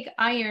take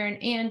iron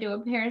and do a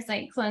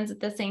parasite cleanse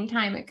at the same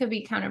time, it could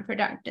be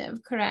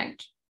counterproductive,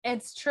 correct?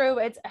 It's true.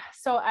 It's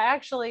so I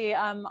actually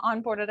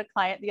onboarded a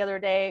client the other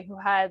day who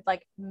had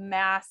like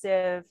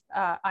massive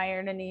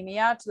iron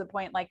anemia to the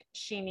point like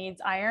she needs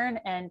iron,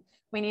 and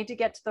we need to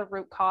get to the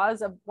root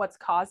cause of what's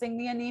causing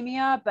the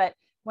anemia. But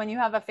when you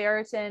have a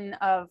ferritin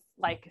of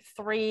like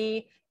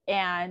 3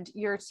 and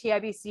your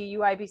TIBC,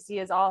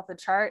 UIBC is all off the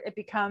chart, it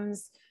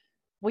becomes,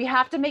 we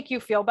have to make you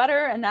feel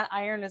better, and that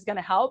iron is going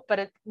to help, but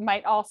it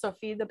might also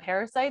feed the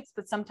parasites.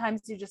 But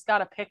sometimes you just got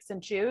to pick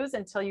and choose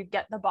until you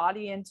get the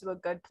body into a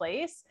good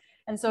place.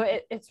 And so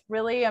it's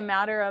really a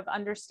matter of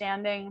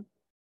understanding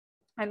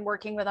and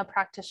working with a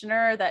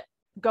practitioner that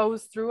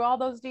goes through all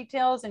those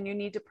details, and you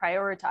need to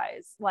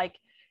prioritize. Like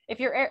if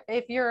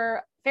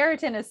your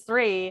ferritin is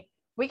 3,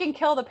 we can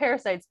kill the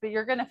parasites, but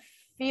you're going to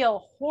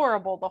feel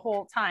horrible the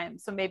whole time.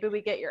 So maybe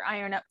we get your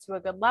iron up to a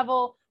good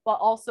level while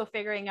also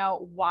figuring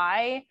out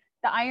why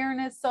the iron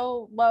is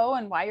so low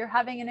and why you're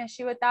having an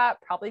issue with that,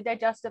 probably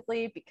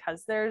digestively,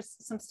 because there's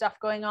some stuff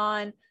going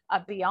on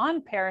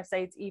beyond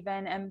parasites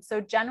even. And so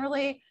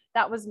generally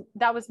that was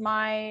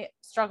my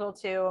struggle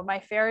too. My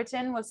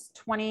ferritin was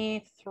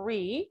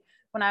 23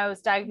 when I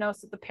was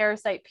diagnosed with the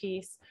parasite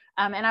piece,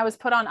 and I was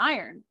put on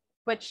iron,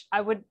 which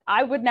I would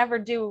never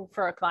do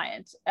for a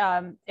client.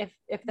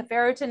 If the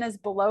ferritin is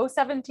below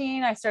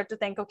 17, I start to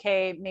think,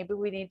 okay, maybe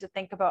we need to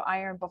think about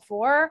iron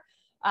before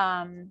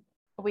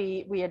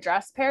we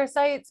address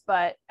parasites.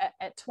 But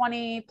at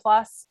 20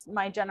 plus,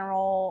 my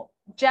general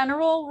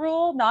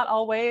rule, not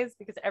always,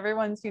 because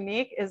everyone's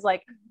unique, is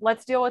like,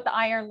 let's deal with the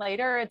iron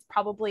later. It's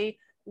probably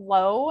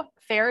low.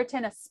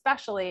 Ferritin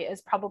especially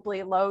is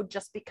probably low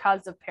just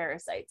because of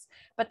parasites.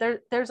 But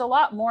there's a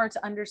lot more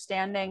to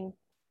understanding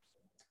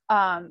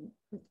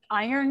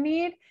iron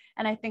need.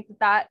 And I think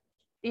that,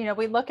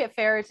 we look at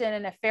ferritin,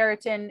 and if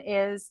ferritin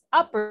is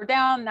up or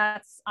down,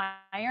 that's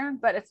iron,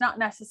 but it's not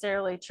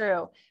necessarily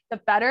true. The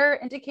better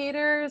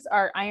indicators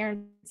are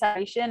iron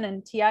saturation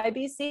and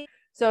TIBC.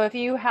 So if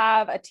you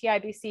have a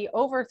TIBC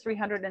over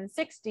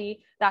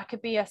 360, that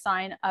could be a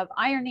sign of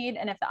iron need.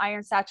 And if the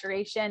iron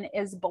saturation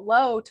is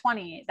below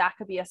 20, that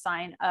could be a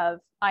sign of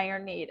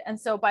iron need. And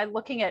so by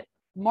looking at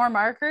more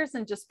markers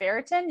than just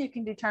ferritin, you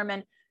can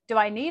determine, do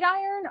I need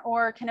iron,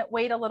 or can it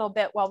wait a little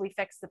bit while we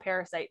fix the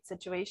parasite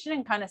situation,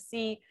 and kind of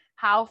see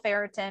how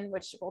ferritin,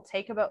 which will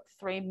take about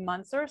 3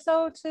 months or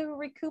so to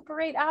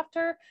recuperate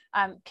after,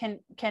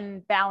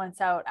 can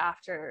balance out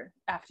after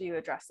you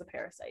address the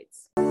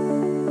parasites.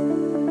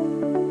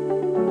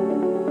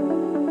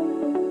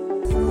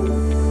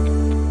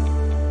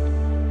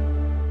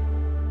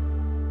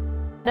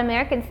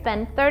 Americans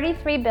spend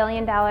 $33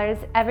 billion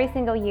every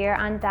single year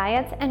on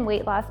diets and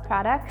weight loss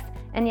products,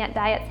 and yet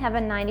diets have a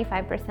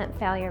 95%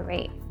 failure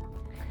rate.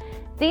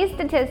 These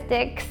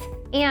statistics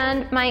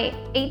and my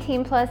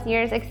 18 plus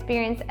years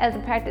experience as a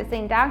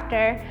practicing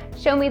doctor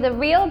show me the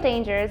real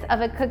dangers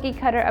of a cookie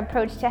cutter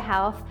approach to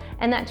health,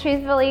 and that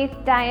truthfully,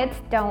 diets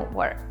don't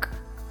work.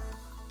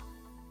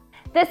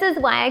 This is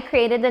why I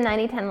created the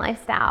 90-10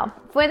 lifestyle,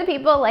 for the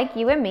people like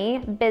you and me,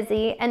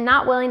 busy and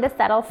not willing to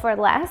settle for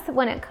less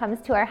when it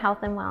comes to our health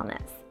and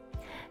wellness.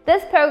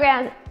 This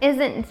program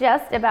isn't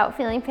just about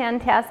feeling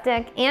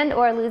fantastic and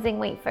or losing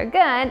weight for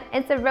good.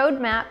 It's a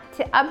roadmap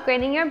to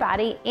upgrading your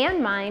body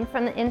and mind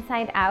from the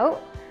inside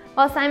out,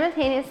 while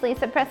simultaneously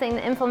suppressing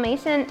the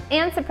inflammation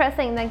and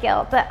suppressing the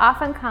guilt that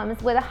often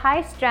comes with a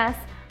high stress,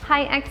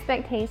 high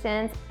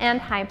expectations,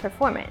 and high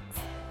performance.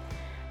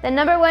 The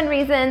number one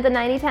reason the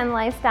 90-10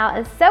 lifestyle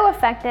is so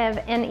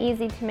effective and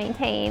easy to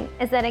maintain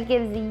is that it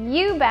gives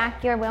you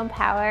back your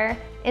willpower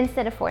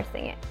instead of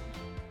forcing it.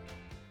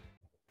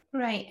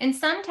 Right. And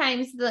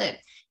sometimes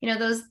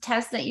those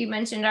tests that you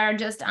mentioned are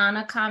just on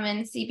a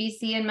common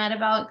CBC and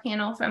metabolic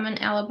panel from an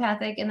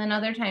allopathic, and then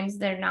other times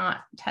they're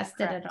not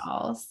tested Correct. At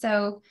all.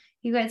 So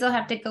you guys will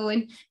have to go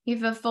and you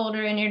have a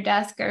folder in your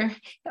desk or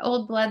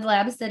old blood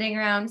lab sitting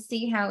around,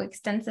 see how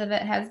extensive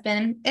it has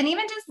been. And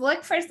even just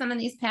look for some of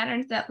these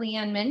patterns that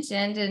Leanne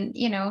mentioned. And,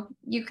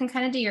 you can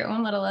kind of do your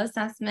own little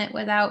assessment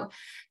without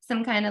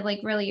some kind of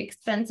like really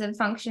expensive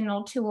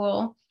functional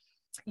tool.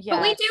 Yes.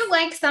 But we do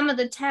like some of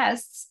the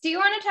tests. Do you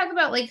want to talk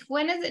about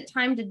when is it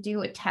time to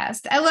do a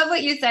test? I love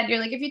what you said. You're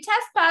like, if you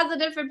test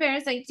positive for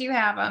parasites, you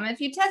have them.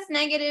 If you test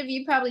negative,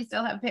 you probably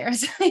still have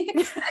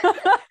parasites.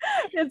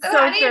 So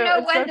how do you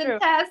know when to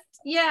test?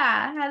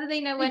 Yeah. How do they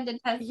know when to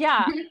test?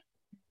 Yeah.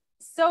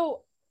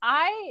 So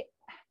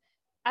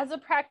as a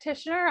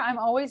practitioner, I'm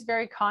always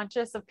very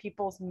conscious of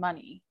people's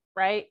money,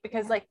 right?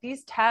 Because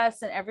these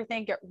tests and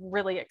everything get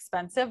really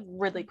expensive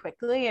really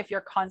quickly if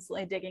you're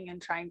constantly digging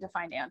and trying to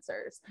find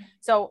answers.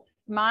 So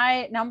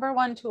my number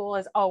one tool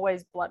is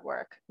always blood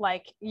work.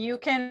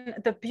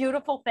 The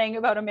beautiful thing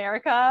about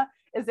America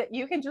is that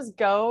you can just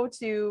go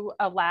to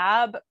a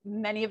lab,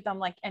 many of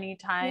them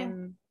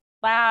Anytime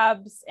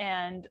labs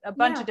and a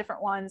bunch of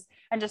different ones,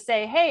 and just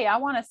say, hey, I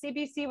want a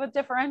CBC with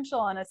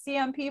differential and a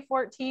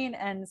CMP14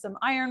 and some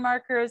iron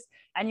markers,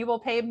 and you will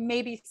pay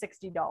maybe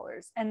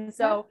 $60. And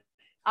so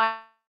I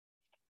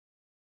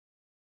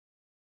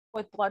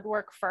with blood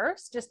work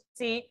first, just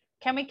see,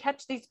 can we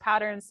catch these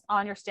patterns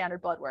on your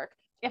standard blood work?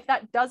 If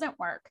that doesn't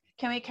work,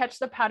 can we catch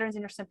the patterns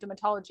in your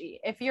symptomatology?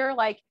 If you're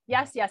like,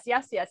 yes, yes,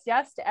 yes, yes,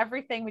 yes to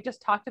everything we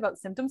just talked about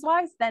symptoms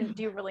wise, then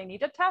do you really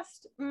need a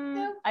test?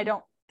 I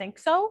don't think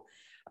so.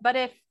 But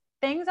if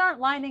things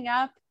aren't lining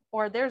up,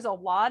 or there's a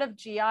lot of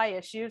GI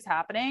issues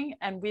happening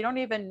and we don't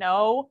even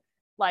know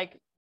like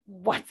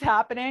what's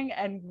happening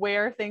and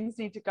where things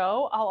need to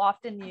go, I'll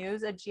often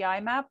use a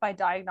GI map by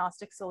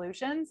Diagnostic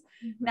Solutions.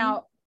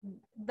 Now,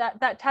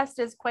 that test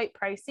is quite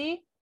pricey.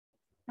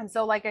 And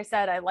so, like I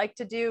said, I like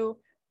to do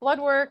blood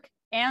work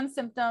and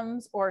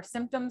symptoms, or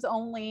symptoms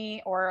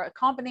only, or a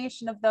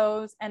combination of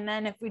those. And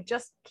then if we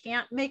just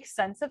can't make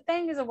sense of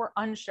things or we're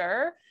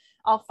unsure,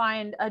 I'll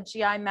find a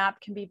GI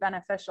map can be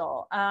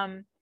beneficial.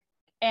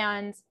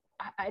 And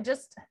I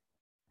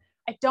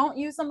don't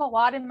use them a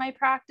lot in my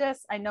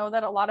practice. I know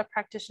that a lot of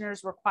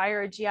practitioners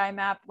require a GI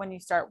map when you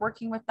start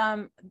working with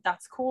them.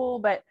 That's cool.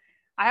 But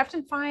I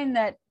often find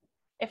that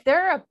if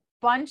there are a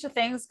bunch of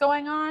things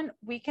going on,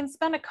 we can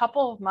spend a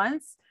couple of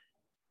months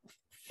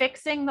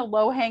fixing the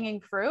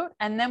low-hanging fruit.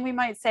 And then we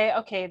might say,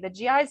 okay, the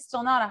GI is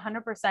still not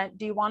 100%.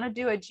 Do you want to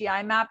do a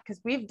GI map?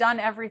 Because we've done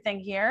everything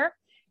here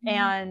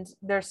and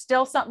there's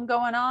still something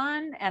going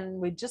on and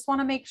we just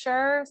want to make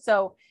sure.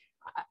 So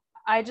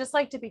I just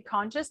like to be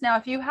conscious. Now,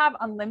 if you have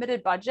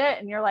unlimited budget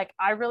and you're like,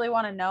 I really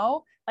want to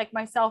know, like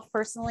myself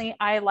personally,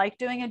 I like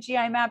doing a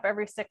GI map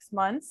every 6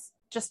 months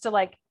just to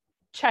like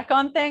check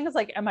on things.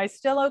 Like, am I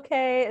still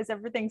okay? Is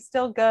everything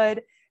still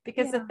good?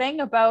 Because the thing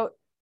about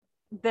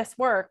this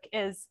work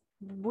is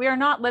we're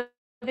not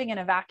living in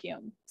a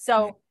vacuum.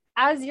 So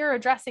as you're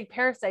addressing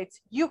parasites,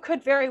 you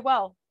could very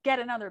well get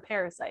another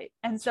parasite.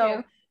 And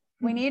so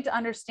we need to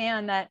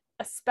understand that,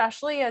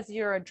 especially as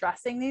you're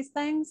addressing these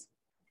things,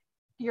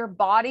 your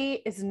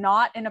body is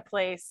not in a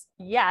place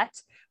yet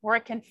where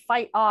it can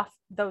fight off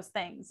those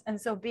things. And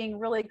so being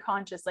really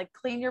conscious, like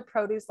clean your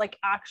produce, like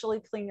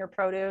actually clean your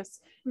produce.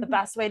 The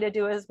best way to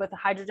do is with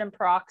hydrogen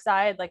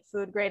peroxide, like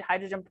food grade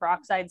hydrogen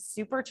peroxide,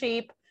 super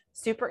cheap,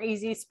 super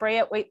easy. Spray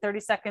it, wait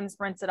 30 seconds,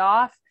 rinse it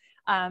off.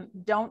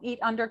 Don't eat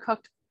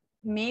undercooked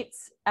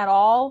meats at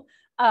all.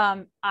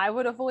 I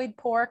would avoid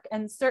pork,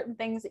 and certain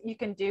things that you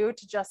can do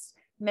to just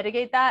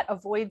mitigate that.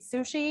 Avoid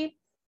sushi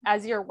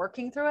as you're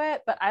working through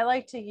it. But I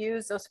like to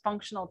use those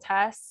functional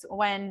tests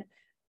when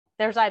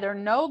there's either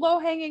no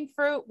low-hanging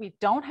fruit, we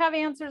don't have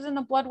answers in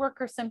the blood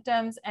work or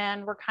symptoms,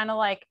 and we're kind of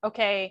like,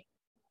 okay,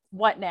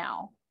 what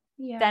now?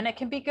 Then it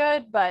can be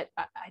good. But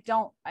I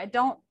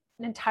don't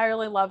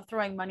entirely love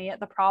throwing money at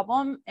the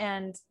problem.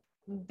 And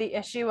the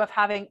issue of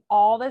having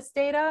all this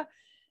data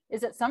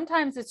is that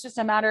sometimes it's just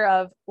a matter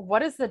of,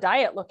 what is the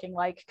diet looking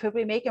like? Could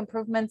we make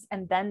improvements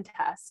and then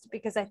test?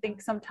 Because I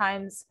think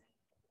sometimes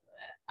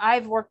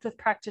I've worked with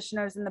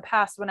practitioners in the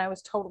past when I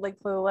was totally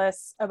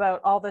clueless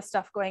about all this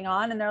stuff going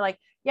on. And they're like,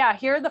 yeah,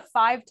 here are the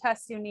 5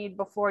 tests you need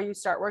before you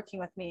start working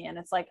with me. And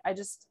it's like, it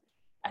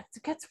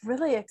gets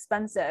really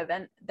expensive,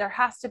 and there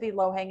has to be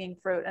low hanging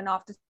fruit. And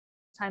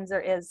oftentimes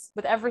there is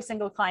with every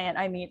single client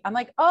I meet. I'm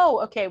like,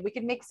 oh, okay, we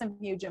can make some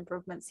huge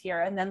improvements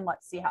here. And then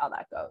let's see how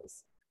that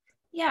goes.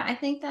 Yeah, I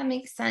think that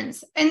makes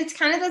sense. And it's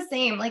kind of the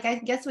same. Like, I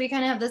guess we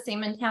kind of have the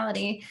same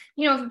mentality.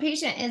 You know, if a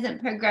patient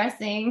isn't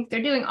progressing,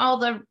 they're doing all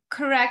the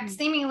correct,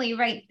 seemingly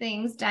right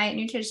things, diet,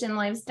 nutrition,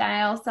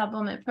 lifestyle,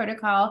 supplement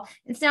protocol,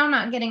 it's still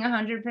not getting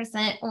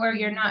 100%, or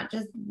you're not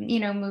just,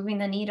 moving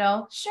the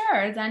needle.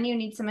 Sure. Then you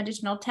need some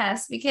additional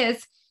tests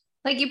because,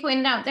 like you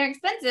pointed out, they're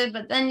expensive,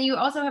 but then you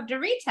also have to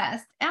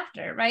retest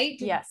after, right?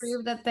 To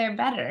prove that they're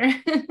better.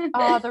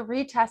 Oh, the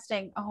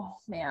retesting. Oh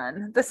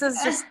man, this is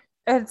just,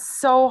 it's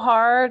so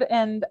hard.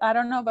 And I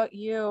don't know about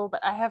you,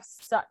 but I have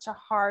such a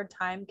hard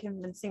time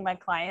convincing my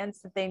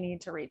clients that they need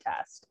to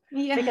retest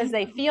because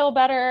they feel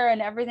better and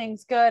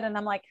everything's good. And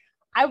I'm like,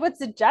 I would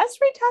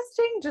suggest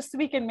retesting just so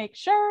we can make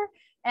sure.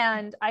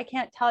 And I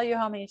can't tell you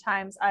how many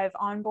times I've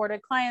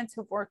onboarded clients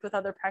who've worked with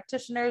other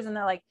practitioners and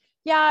they're like,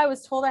 yeah, I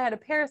was told I had a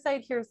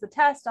parasite. Here's the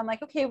test. I'm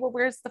like, okay, well,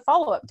 where's the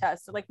follow-up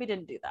test? So like, we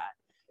didn't do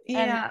that.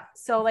 And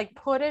so like,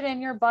 put it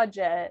in your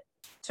budget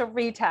to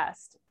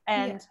retest.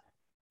 And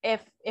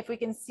if we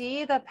can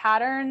see the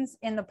patterns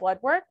in the blood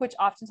work, which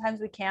oftentimes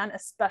we can,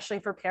 especially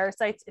for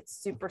parasites, it's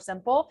super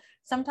simple.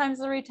 Sometimes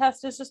the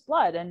retest is just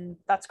blood, and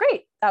that's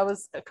great. That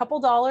was a couple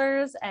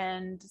dollars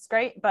and it's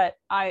great. But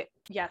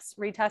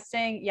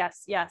retesting.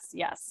 Yes.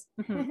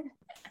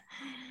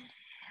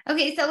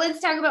 Okay, so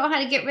let's talk about how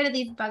to get rid of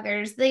these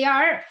buggers. They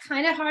are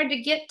kind of hard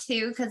to get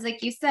to because,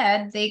 like you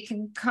said, they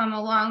can come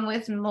along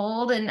with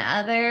mold and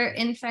other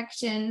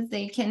infections.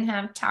 They can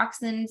have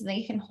toxins.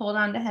 They can hold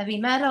on to heavy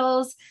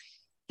metals,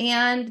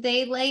 and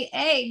they lay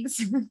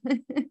eggs.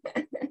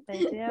 They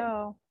do.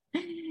 So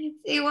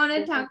you want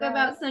to talk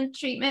about some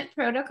treatment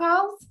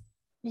protocols?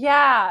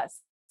 Yeah.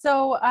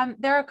 So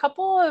there are a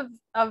couple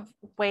of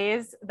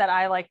ways that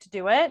I like to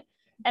do it.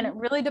 And it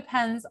really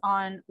depends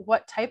on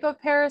what type of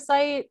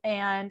parasite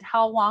and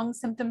how long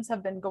symptoms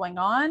have been going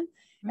on.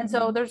 And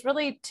so there's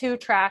really 2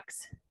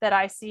 tracks that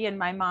I see in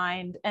my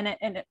mind. And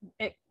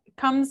it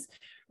comes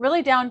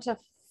really down to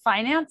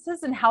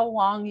finances and how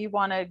long you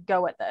want to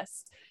go with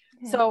this.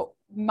 Okay. So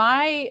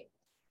my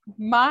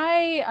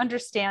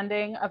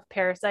understanding of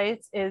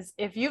parasites is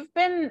if you've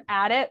been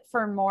at it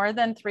for more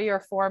than 3 or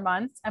 4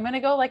 months, I'm going to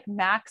go like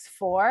max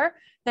 4,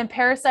 then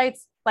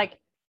parasites, like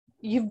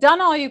you've done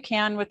all you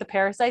can with the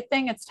parasite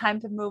thing. It's time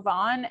to move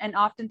on. And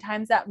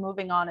oftentimes that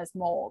moving on is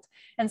mold.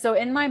 And so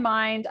in my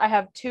mind, I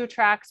have 2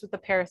 tracks with the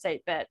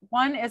parasite bit.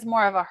 One is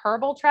more of a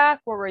herbal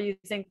track where we're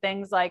using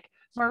things like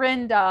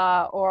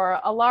Morinda or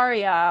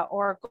Alaria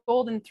or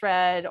golden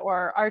thread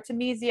or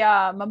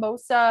Artemisia,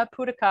 Mimosa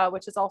pudica,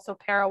 which is also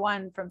para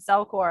 1 from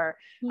Cellcore.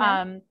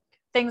 Yeah.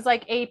 Things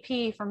like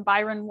AP from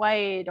Byron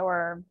White,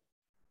 or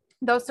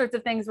those sorts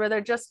of things where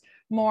they're just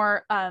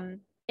more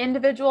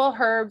individual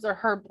herbs or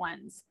herb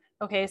blends.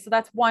 Okay, so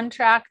that's one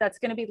track that's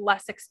going to be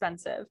less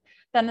expensive.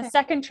 Then the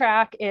second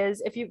track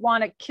is if you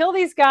want to kill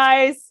these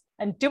guys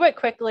and do it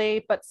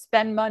quickly, but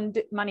spend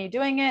money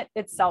doing it,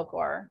 it's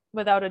Cellcore,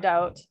 without a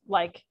doubt.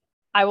 Like,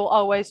 I will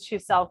always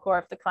choose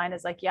Cellcore if the client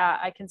is like, yeah,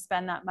 I can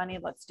spend that money.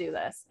 Let's do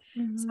this.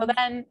 So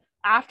then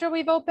after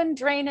we've opened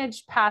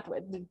drainage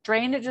pathway,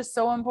 drainage is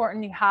so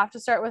important. You have to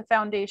start with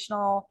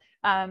foundational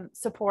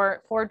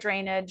support for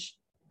drainage,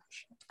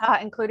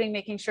 including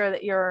making sure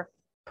that you're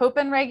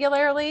pooping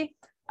regularly,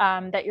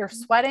 that you're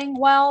sweating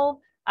well,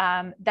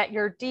 that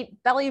you're deep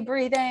belly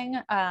breathing,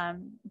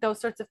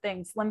 those sorts of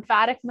things,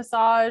 lymphatic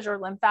massage or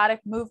lymphatic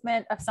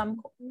movement of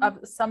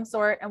some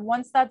sort. And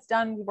once that's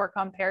done, we work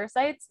on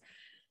parasites.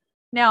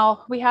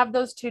 Now we have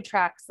those 2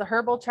 tracks, the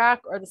herbal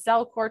track or the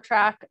Cellcore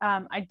track.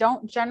 I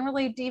don't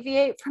generally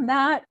deviate from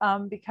that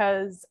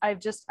because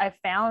I've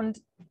found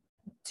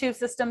 2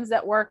 systems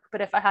that work,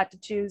 but if I had to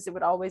choose, it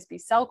would always be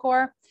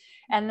Cellcore.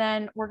 And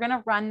then we're going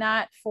to run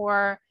that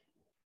for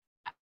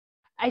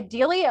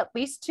ideally at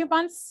least 2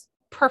 months,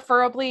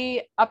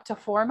 preferably up to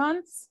 4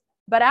 months.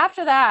 But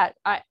after that,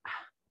 I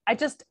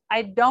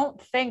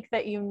don't think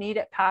that you need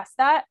it past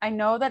that. I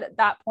know that at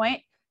that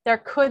point, there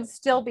could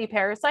still be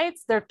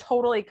parasites. There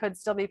totally could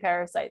still be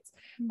parasites.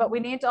 But we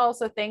need to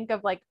also think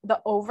of like the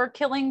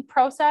overkilling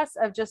process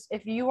of just,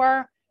 if you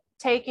are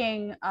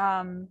taking,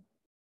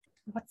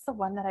 what's the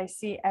one that I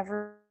see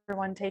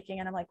everyone taking?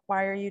 And I'm like,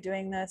 why are you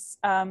doing this?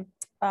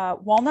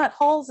 Walnut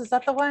hulls, is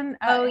that the one?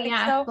 Oh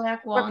yeah, so?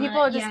 Black walnut. Where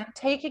people are just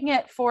taking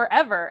it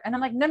forever. And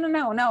I'm like,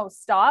 no,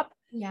 stop.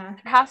 Yeah.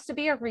 There has to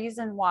be a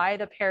reason why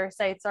the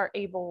parasites are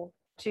able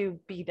to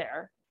be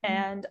there.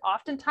 And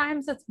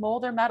oftentimes it's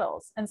mold or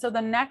metals. And so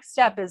the next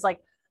step is like,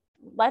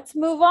 let's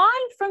move on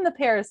from the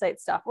parasite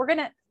stuff. We're going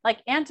to,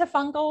 like,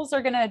 antifungals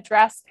are going to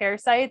address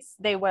parasites.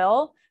 They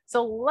will.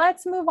 So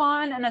let's move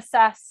on and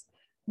assess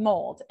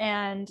mold.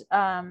 And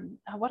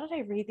what did I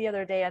read the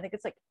other day? I think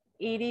it's like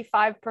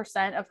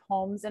 85% of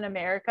homes in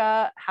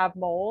America have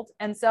mold.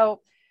 And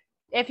so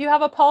if you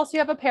have a pulse, you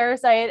have a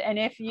parasite. And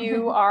if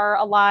you are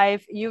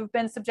alive, you've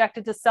been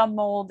subjected to some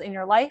mold in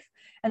your life.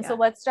 And so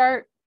let's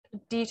start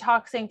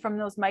detoxing from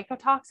those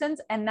mycotoxins.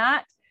 And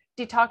that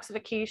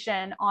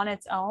detoxification on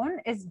its own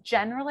is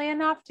generally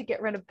enough to get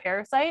rid of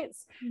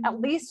parasites, at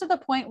least to the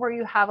point where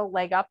you have a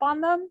leg up on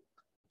them.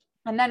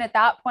 And then at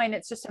that point,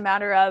 it's just a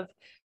matter of,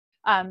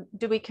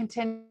 do we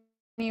continue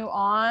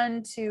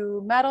on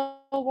to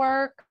metal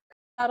work,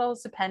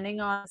 metals, depending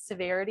on the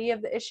severity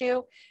of the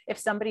issue. If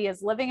somebody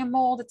is living in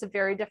mold, it's a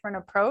very different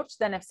approach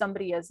than if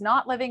somebody is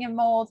not living in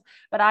mold.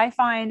 But I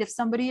find if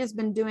somebody has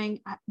been doing,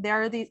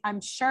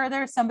 I'm sure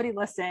there's somebody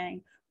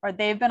listening, or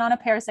they've been on a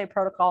parasite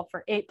protocol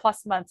for 8+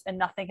 months and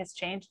nothing has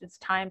changed. It's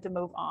time to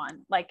move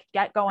on. Like,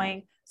 get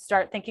going,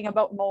 start thinking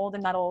about mold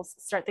and metals,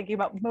 start thinking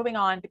about moving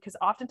on, because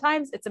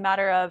oftentimes it's a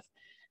matter of,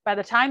 by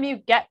the time you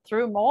get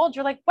through mold,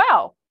 you're like,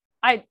 wow,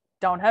 I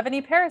don't have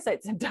any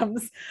parasite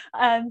symptoms.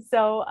 And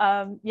so,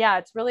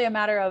 it's really a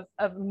matter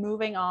of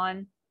moving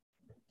on.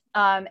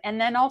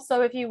 And then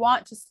also, if you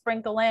want to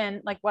sprinkle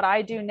in, like what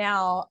I do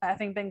now,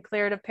 having been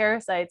cleared of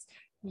parasites,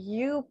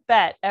 you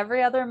bet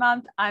every other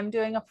month I'm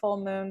doing a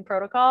full moon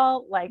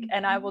protocol,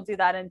 and I will do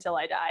that until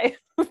I die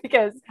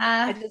because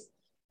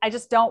I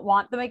just don't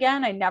want them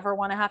again. I never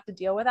want to have to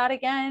deal with that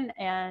again.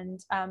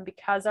 And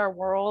because our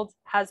world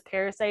has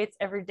parasites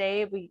every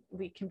day,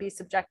 we can be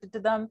subjected to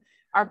them.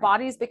 Our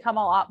bodies become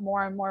a lot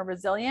more and more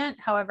resilient.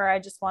 However, I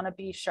just want to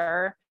be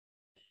sure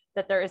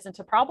that there isn't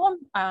a problem.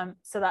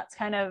 So that's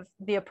kind of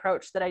the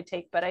approach that I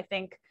take. But I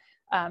think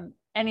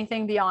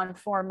anything beyond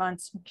 4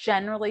 months,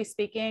 generally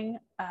speaking,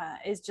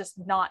 is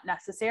just not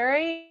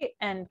necessary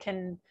and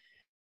can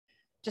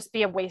just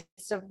be a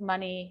waste of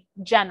money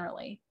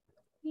generally.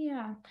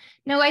 Yeah.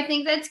 No, I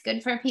think that's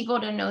good for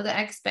people to know the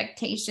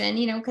expectation,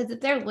 because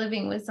if they're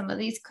living with some of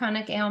these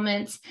chronic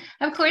ailments,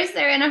 of course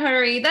they're in a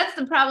hurry. That's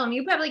the problem.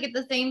 You probably get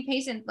the same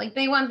patients, like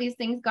they want these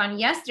things gone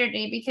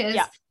yesterday because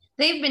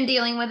they've been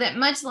dealing with it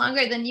much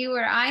longer than you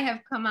or I have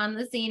come on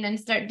the scene and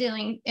start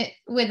dealing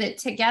with it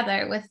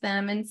together with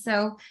them. And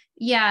so,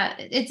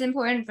 it's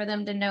important for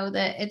them to know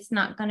that it's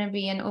not going to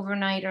be an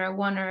overnight or a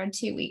 1 or a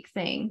 2 week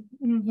thing.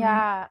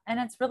 Yeah. And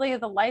it's really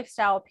the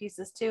lifestyle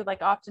pieces too.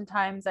 Like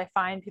oftentimes I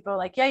find people are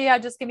like,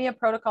 just give me a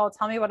protocol.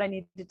 Tell me what I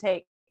need to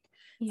take.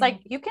 It's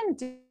like, you can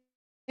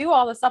do do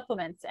all the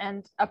supplements,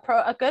 and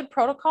a good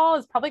protocol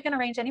is probably going to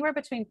range anywhere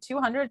between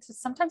 $200 to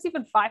sometimes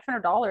even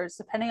 $500,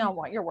 depending on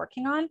what you're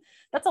working on.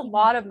 That's a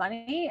lot of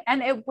money,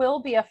 and it will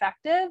be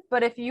effective.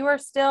 But if you are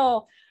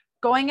still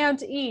going out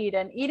to eat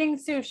and eating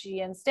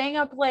sushi and staying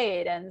up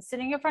late and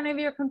sitting in front of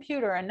your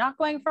computer and not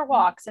going for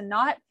walks and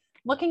not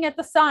looking at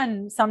the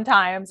sun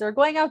sometimes or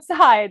going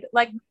outside,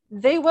 like,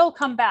 they will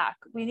come back.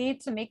 We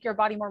need to make your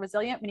body more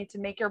resilient. We need to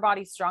make your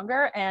body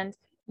stronger, and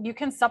you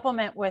can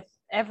supplement with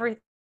everything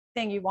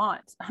you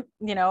want,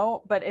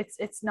 but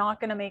it's not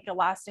going to make a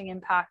lasting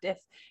impact if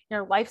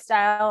your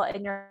lifestyle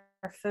and your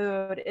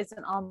food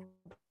isn't on.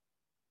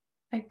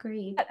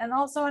 Agreed. And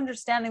also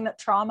understanding that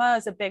trauma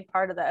is a big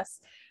part of this.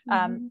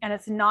 And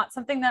it's not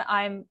something that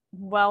I'm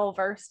well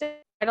versed in.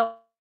 I'm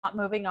not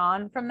moving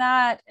on from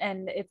that.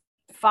 And it's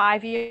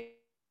 5 years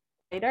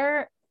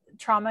later,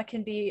 trauma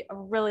can be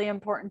really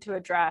important to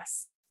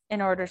address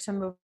in order to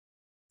move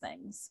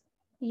things.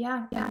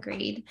 Yeah,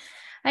 agreed.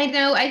 I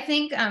know. I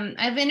think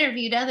I've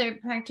interviewed other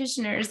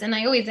practitioners, and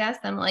I always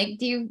ask them, like,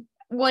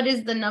 what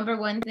is the number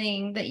one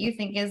thing that you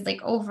think is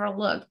like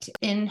overlooked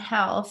in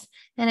health?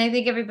 And I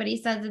think everybody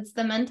says it's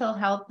the mental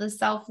health, the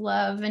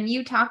self-love. And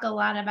you talk a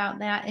lot about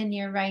that in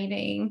your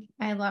writing.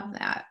 I love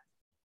that.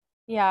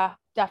 Yeah,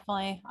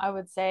 definitely. I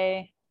would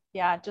say,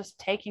 just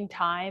taking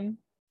time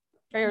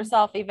for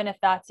yourself, even if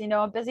that's,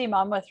 a busy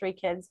mom with 3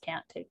 kids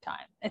can't take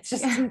time. It's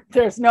just,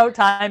 there's no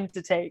time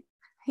to take.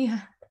 Yeah.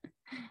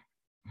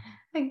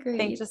 Agreed. I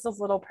think just those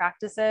little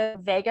practices,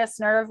 vagus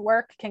nerve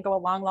work can go a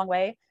long, long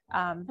way.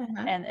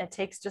 And it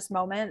takes just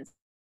moments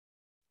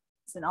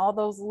and all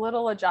those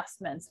little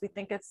adjustments. We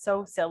think it's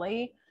so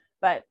silly,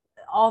 but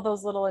all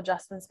those little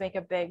adjustments make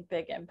a big,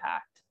 big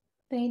impact.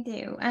 They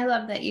do. I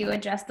love that you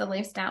address the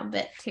lifestyle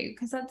bit too,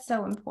 because that's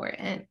so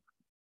important.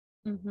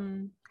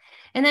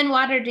 And then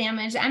water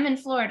damage. I'm in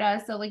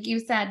Florida. So like you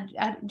said,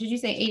 did you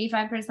say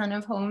 85%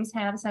 of homes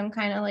have some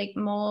kind of like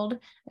mold?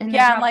 And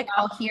like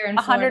here in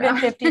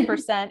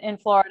 150% in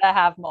Florida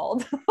have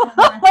mold.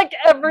 Like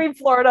every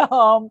Florida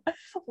home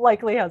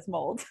likely has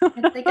mold.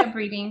 It's like a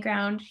breeding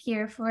ground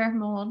here for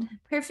mold.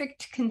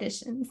 Perfect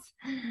conditions.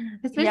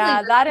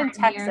 That in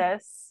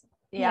Texas.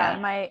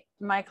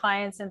 My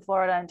clients in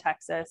Florida and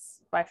Texas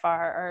by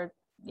far are,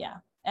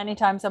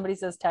 anytime somebody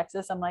says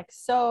Texas, I'm like,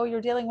 so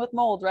you're dealing with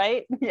mold,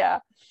 right? Yeah.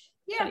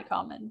 Pretty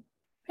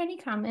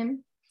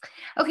common.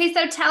 Okay,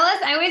 so tell us,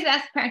 I always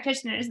ask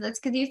practitioners this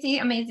because you see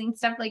amazing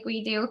stuff like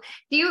we do.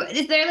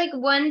 Is there like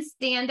one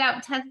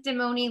standout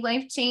testimony,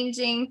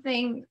 life-changing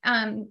thing,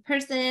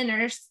 person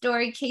or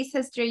story, case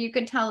history you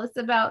could tell us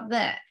about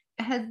that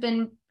has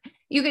been,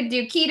 you could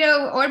do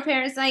keto or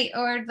Parasite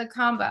or the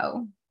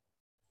combo?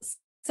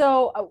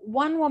 So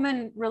one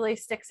woman really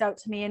sticks out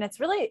to me, and it's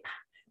really,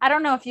 I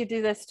don't know if you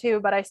do this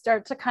too, but I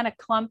start to kind of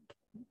clump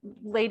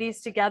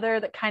ladies together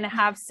that kind of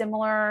have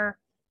similar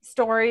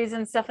stories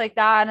and stuff like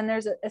that. And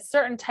there's a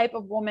certain type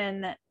of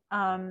woman that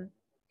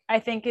I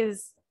think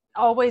is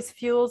always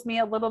fuels me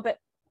a little bit.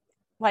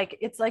 Like,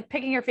 it's like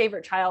picking your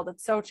favorite child.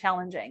 It's so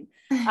challenging.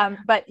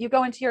 But you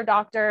go into your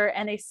doctor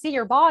and they see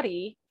your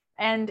body.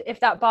 And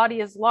if that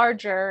body is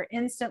larger,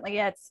 instantly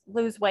it's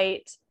lose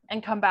weight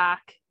and come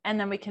back. And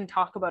then we can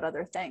talk about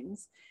other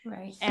things.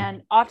 Right.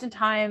 And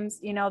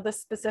oftentimes,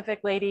 this specific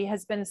lady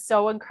has been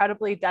so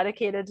incredibly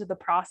dedicated to the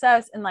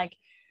process. And like,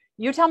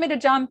 you tell me to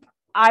jump,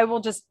 I will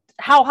just,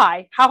 how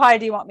high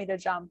do you want me to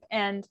jump?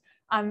 And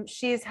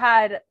she's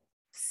had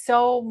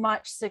so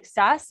much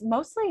success,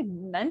 mostly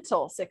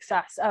mental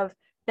success of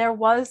there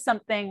was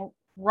something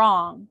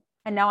wrong.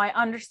 And now I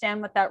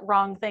understand what that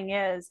wrong thing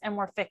is. And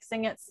we're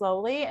fixing it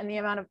slowly. And the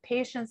amount of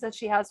patience that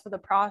she has for the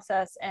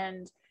process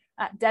and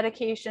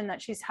dedication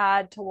that she's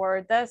had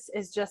toward this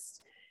is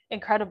just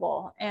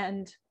incredible.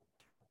 And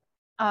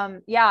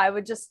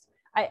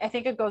I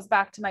think it goes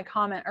back to my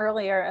comment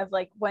earlier of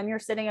like, when you're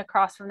sitting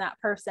across from that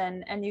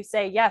person and you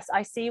say, yes,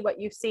 I see what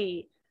you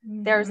see,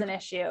 there's an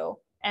issue,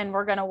 and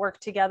we're going to work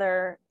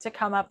together to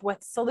come up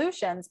with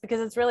solutions, because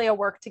it's really a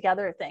work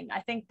together thing. I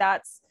think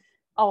that's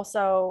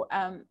also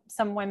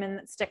some women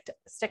that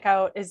stick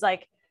out is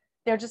like,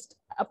 they're just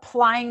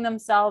applying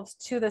themselves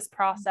to this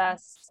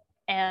process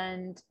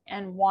and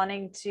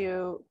wanting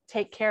to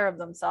take care of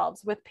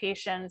themselves with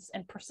patience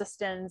and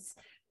persistence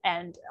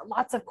and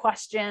lots of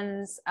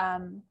questions.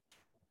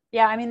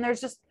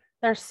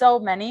 There's so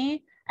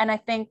many. And I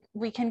think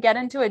we can get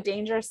into a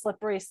dangerous,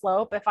 slippery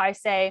slope if I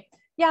say,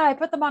 I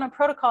put them on a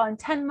protocol and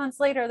 10 months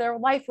later, their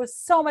life was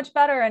so much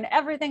better and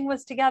everything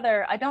was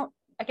together. I don't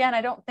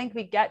think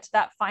we get to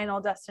that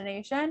final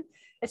destination.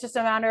 It's just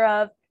a matter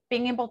of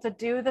being able to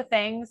do the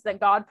things that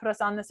God put us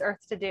on this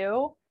earth to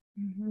do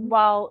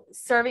while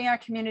serving our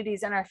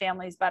communities and our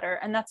families better.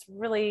 And that's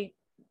really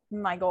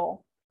my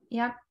goal.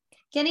 Yep.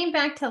 Getting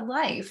back to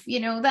life, we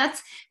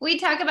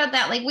talk about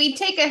that. Like, we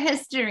take a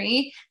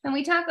history and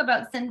we talk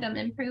about symptom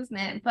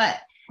improvement, but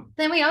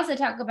Then we also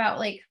talk about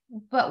like,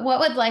 but what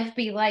would life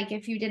be like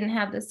if you didn't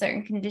have this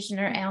certain condition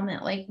or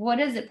ailment? Like, what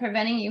is it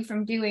preventing you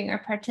from doing or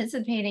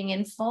participating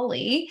in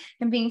fully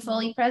and being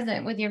fully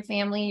present with your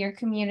family, your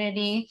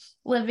community,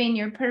 living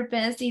your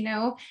purpose?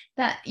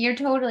 That you're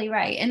totally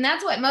right. And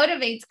that's what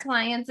motivates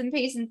clients and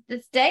patients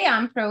to stay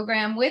on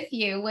program with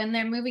you when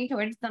they're moving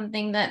towards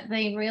something that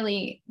they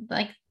really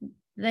like,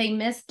 they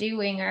miss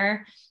doing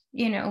or,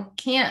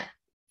 can't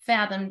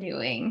fathom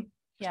doing.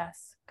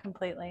 Yes,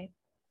 completely.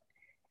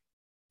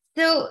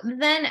 So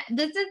then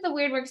this is the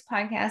Weird Works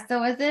podcast.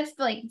 So as if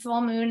like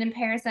full moon and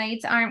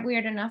parasites aren't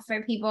weird enough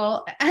for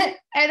people,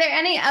 are there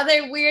any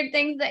other weird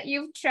things that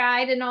you've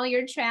tried in all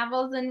your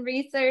travels and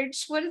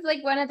research? What is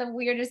like one of the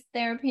weirdest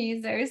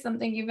therapies or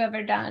something you've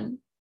ever done?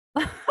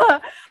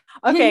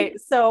 Okay,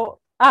 so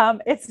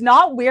it's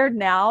not weird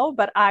now,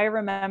 but I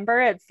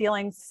remember it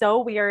feeling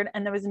so weird,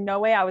 and there was no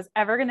way I was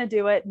ever going to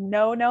do it.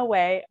 No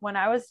way. When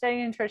I was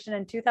studying nutrition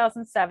in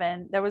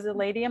 2007, there was a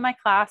lady in my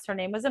class. Her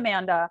name was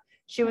Amanda.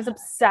 She was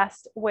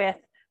obsessed with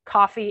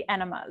coffee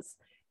enemas.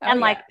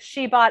 And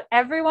she bought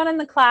everyone in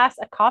the class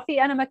a coffee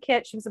enema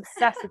kit. She was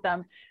obsessed with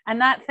them.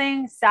 And that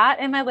thing sat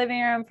in my living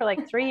room for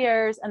like 3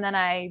 years. And then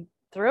I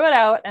threw it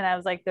out and I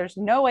was like, there's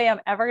no way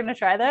I'm ever going to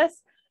try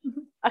this.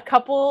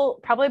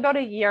 Probably about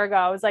a year ago,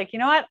 I was like, you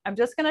know what? I'm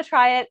just going to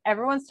try it.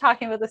 Everyone's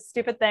talking about this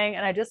stupid thing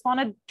and I just want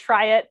to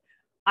try it.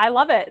 I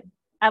love it.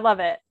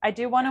 I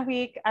do one a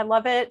week. I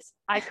love it.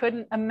 I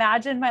couldn't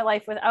imagine my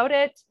life without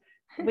it.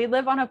 We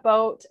live on a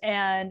boat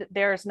and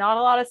there's not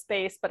a lot of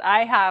space, but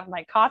I have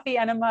my coffee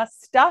enema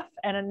stuff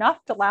and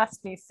enough to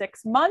last me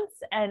 6 months.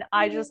 And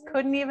I just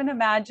couldn't even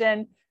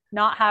imagine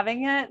not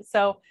having it.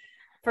 So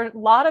for a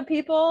lot of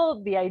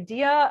people, the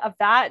idea of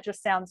that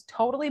just sounds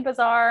totally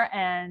bizarre.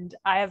 And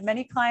I have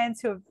many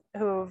clients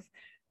who've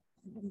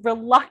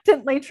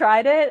reluctantly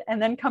tried it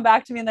and then come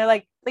back to me and they're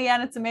like,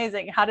 Leanne, it's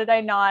amazing. How did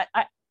I not?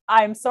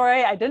 I'm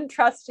sorry. I didn't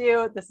trust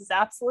you. This is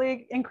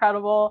absolutely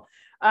incredible.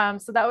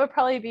 So that would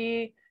probably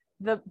be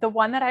the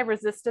one that I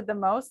resisted the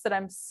most, that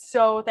I'm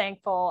so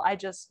thankful I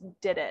just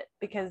did it,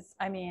 because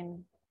I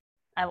mean,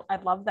 I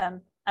love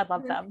them. I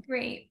love them.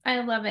 Great. I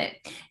love it.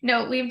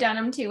 No, we've done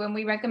them too. And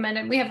we recommend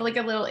it. We have like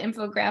a little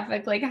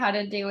infographic, like how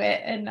to do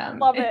it. And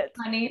love it.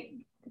 Funny.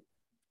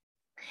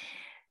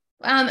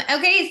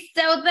 Okay,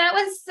 so that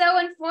was so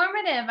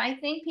informative. I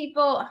think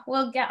people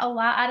will get a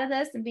lot out of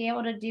this and be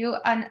able to do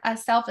a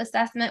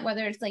self-assessment,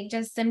 whether it's like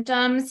just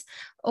symptoms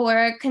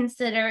or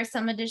consider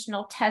some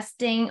additional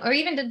testing, or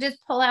even to just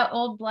pull out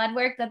old blood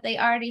work that they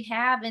already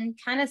have and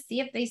kind of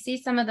see if they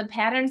see some of the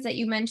patterns that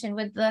you mentioned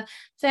with the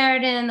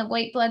ferritin, the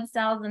white blood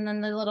cells, and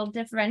then the little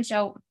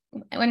differential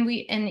and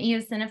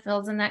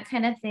eosinophils and that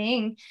kind of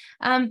thing.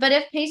 But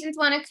if patients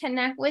want to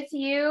connect with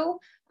you,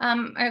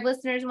 our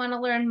listeners want to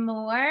learn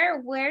more,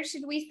 where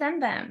should we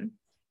send them?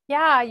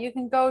 Yeah, you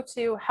can go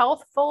to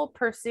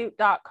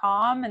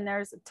healthfulpursuit.com and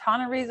there's a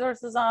ton of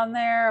resources on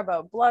there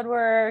about blood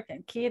work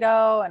and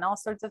keto and all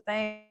sorts of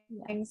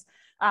things.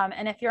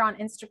 And if you're on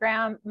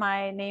Instagram,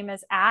 my name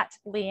is at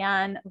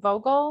Leanne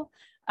Vogel,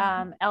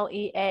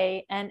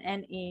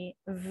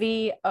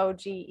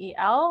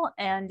 LeanneVogel,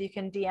 and you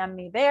can DM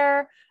me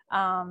there.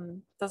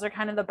 Those are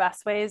kind of the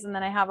best ways. And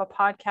then I have a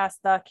podcast,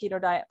 the Keto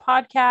Diet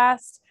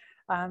Podcast.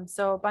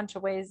 So a bunch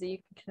of ways that you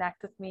can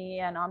connect with me,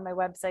 and on my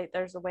website,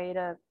 there's a way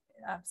to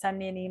send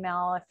me an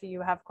email if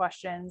you have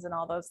questions and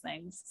all those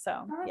things. So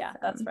awesome. Yeah,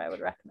 that's what I would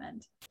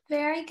recommend.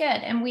 Very good.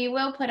 And we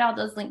will put all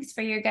those links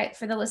for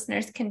for the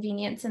listeners'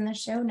 convenience in the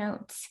show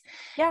notes.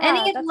 Yeah.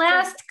 Any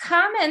last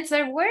comments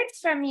or words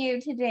from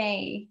you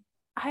today?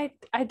 I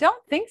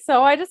don't think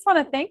so. I just want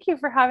to thank you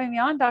for having me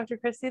on, Dr.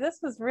 Christy. This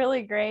was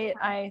really great.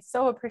 I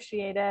so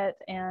appreciate it.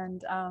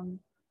 And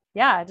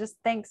just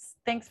thanks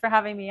for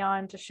having me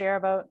on to share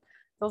about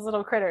those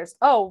little critters.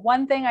 Oh,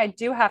 one thing I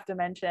do have to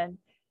mention: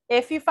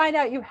 if you find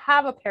out you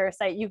have a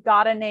parasite, you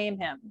got to name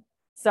him.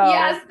 So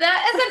yes,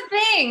 that is a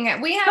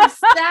thing. We have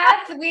Seth.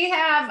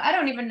 I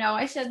don't even know.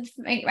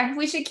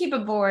 We should keep a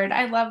board.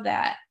 I love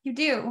that. You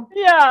do.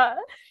 Yeah.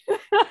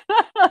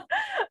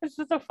 It's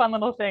just a fun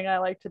little thing I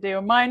like to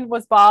do. Mine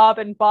was Bob,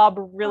 and Bob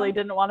really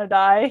didn't want to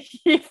die.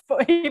 He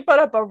put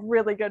up a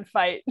really good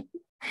fight.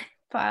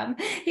 Bob,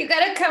 you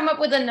got to come up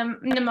with a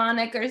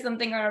mnemonic or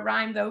something, or a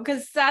rhyme though,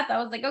 because Seth, I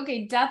was like,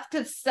 okay, death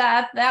to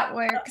Seth, that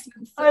works.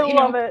 So, I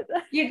love it.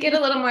 You get a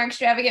little more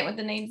extravagant with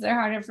the names. They're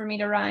harder for me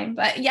to rhyme,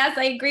 but yes,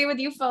 I agree with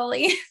you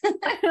fully.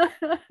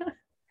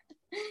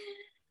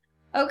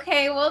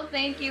 Okay, well,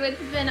 thank you. It's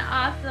been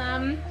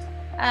awesome.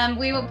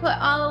 We will put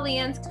all of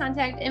Leanne's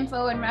contact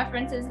info and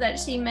references that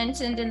she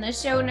mentioned in the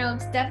show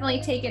notes.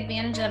 Definitely take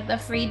advantage of the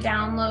free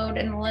download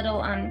and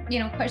little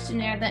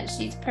questionnaire that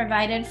she's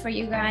provided for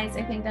you guys.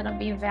 I think that'll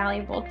be a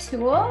valuable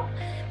tool.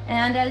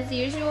 And as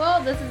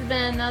usual, this has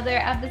been another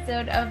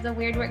episode of the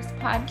Weird Works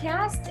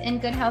podcast. In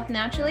Good Health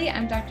Naturally,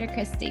 I'm Dr.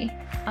 Christy.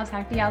 I'll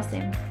talk to y'all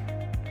soon.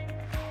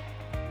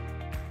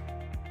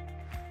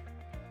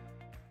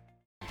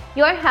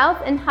 Your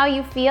health and how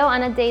you feel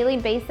on a daily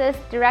basis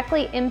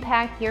directly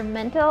impact your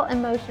mental,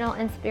 emotional,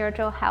 and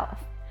spiritual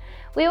health.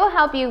 We will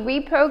help you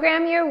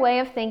reprogram your way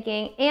of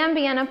thinking and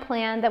be on a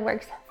plan that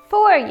works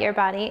for your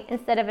body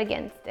instead of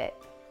against it.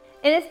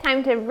 It is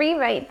time to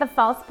rewrite the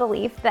false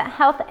belief that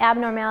health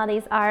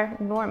abnormalities are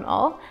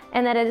normal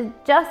and that it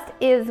just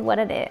is what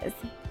it is.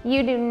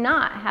 You do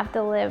not have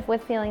to live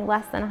with feeling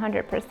less than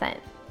 100%.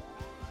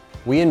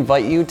 We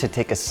invite you to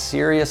take a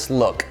serious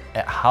look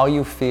at how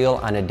you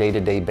feel on a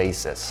day-to-day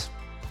basis.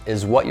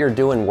 Is what you're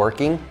doing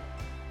working?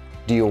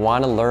 Do you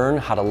want to learn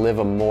how to live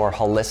a more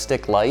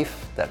holistic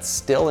life that's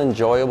still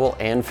enjoyable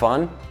and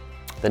fun?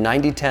 The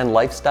 90-10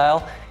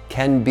 lifestyle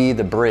can be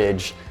the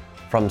bridge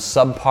from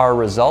subpar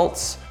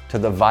results to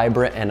the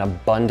vibrant and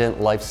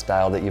abundant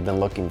lifestyle that you've been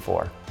looking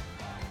for.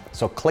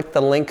 So click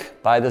the link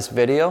by this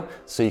video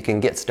so you can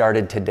get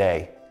started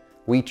today.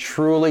 We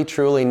truly,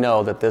 truly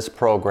know that this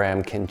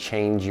program can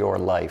change your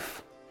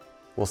life.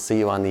 We'll see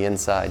you on the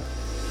inside.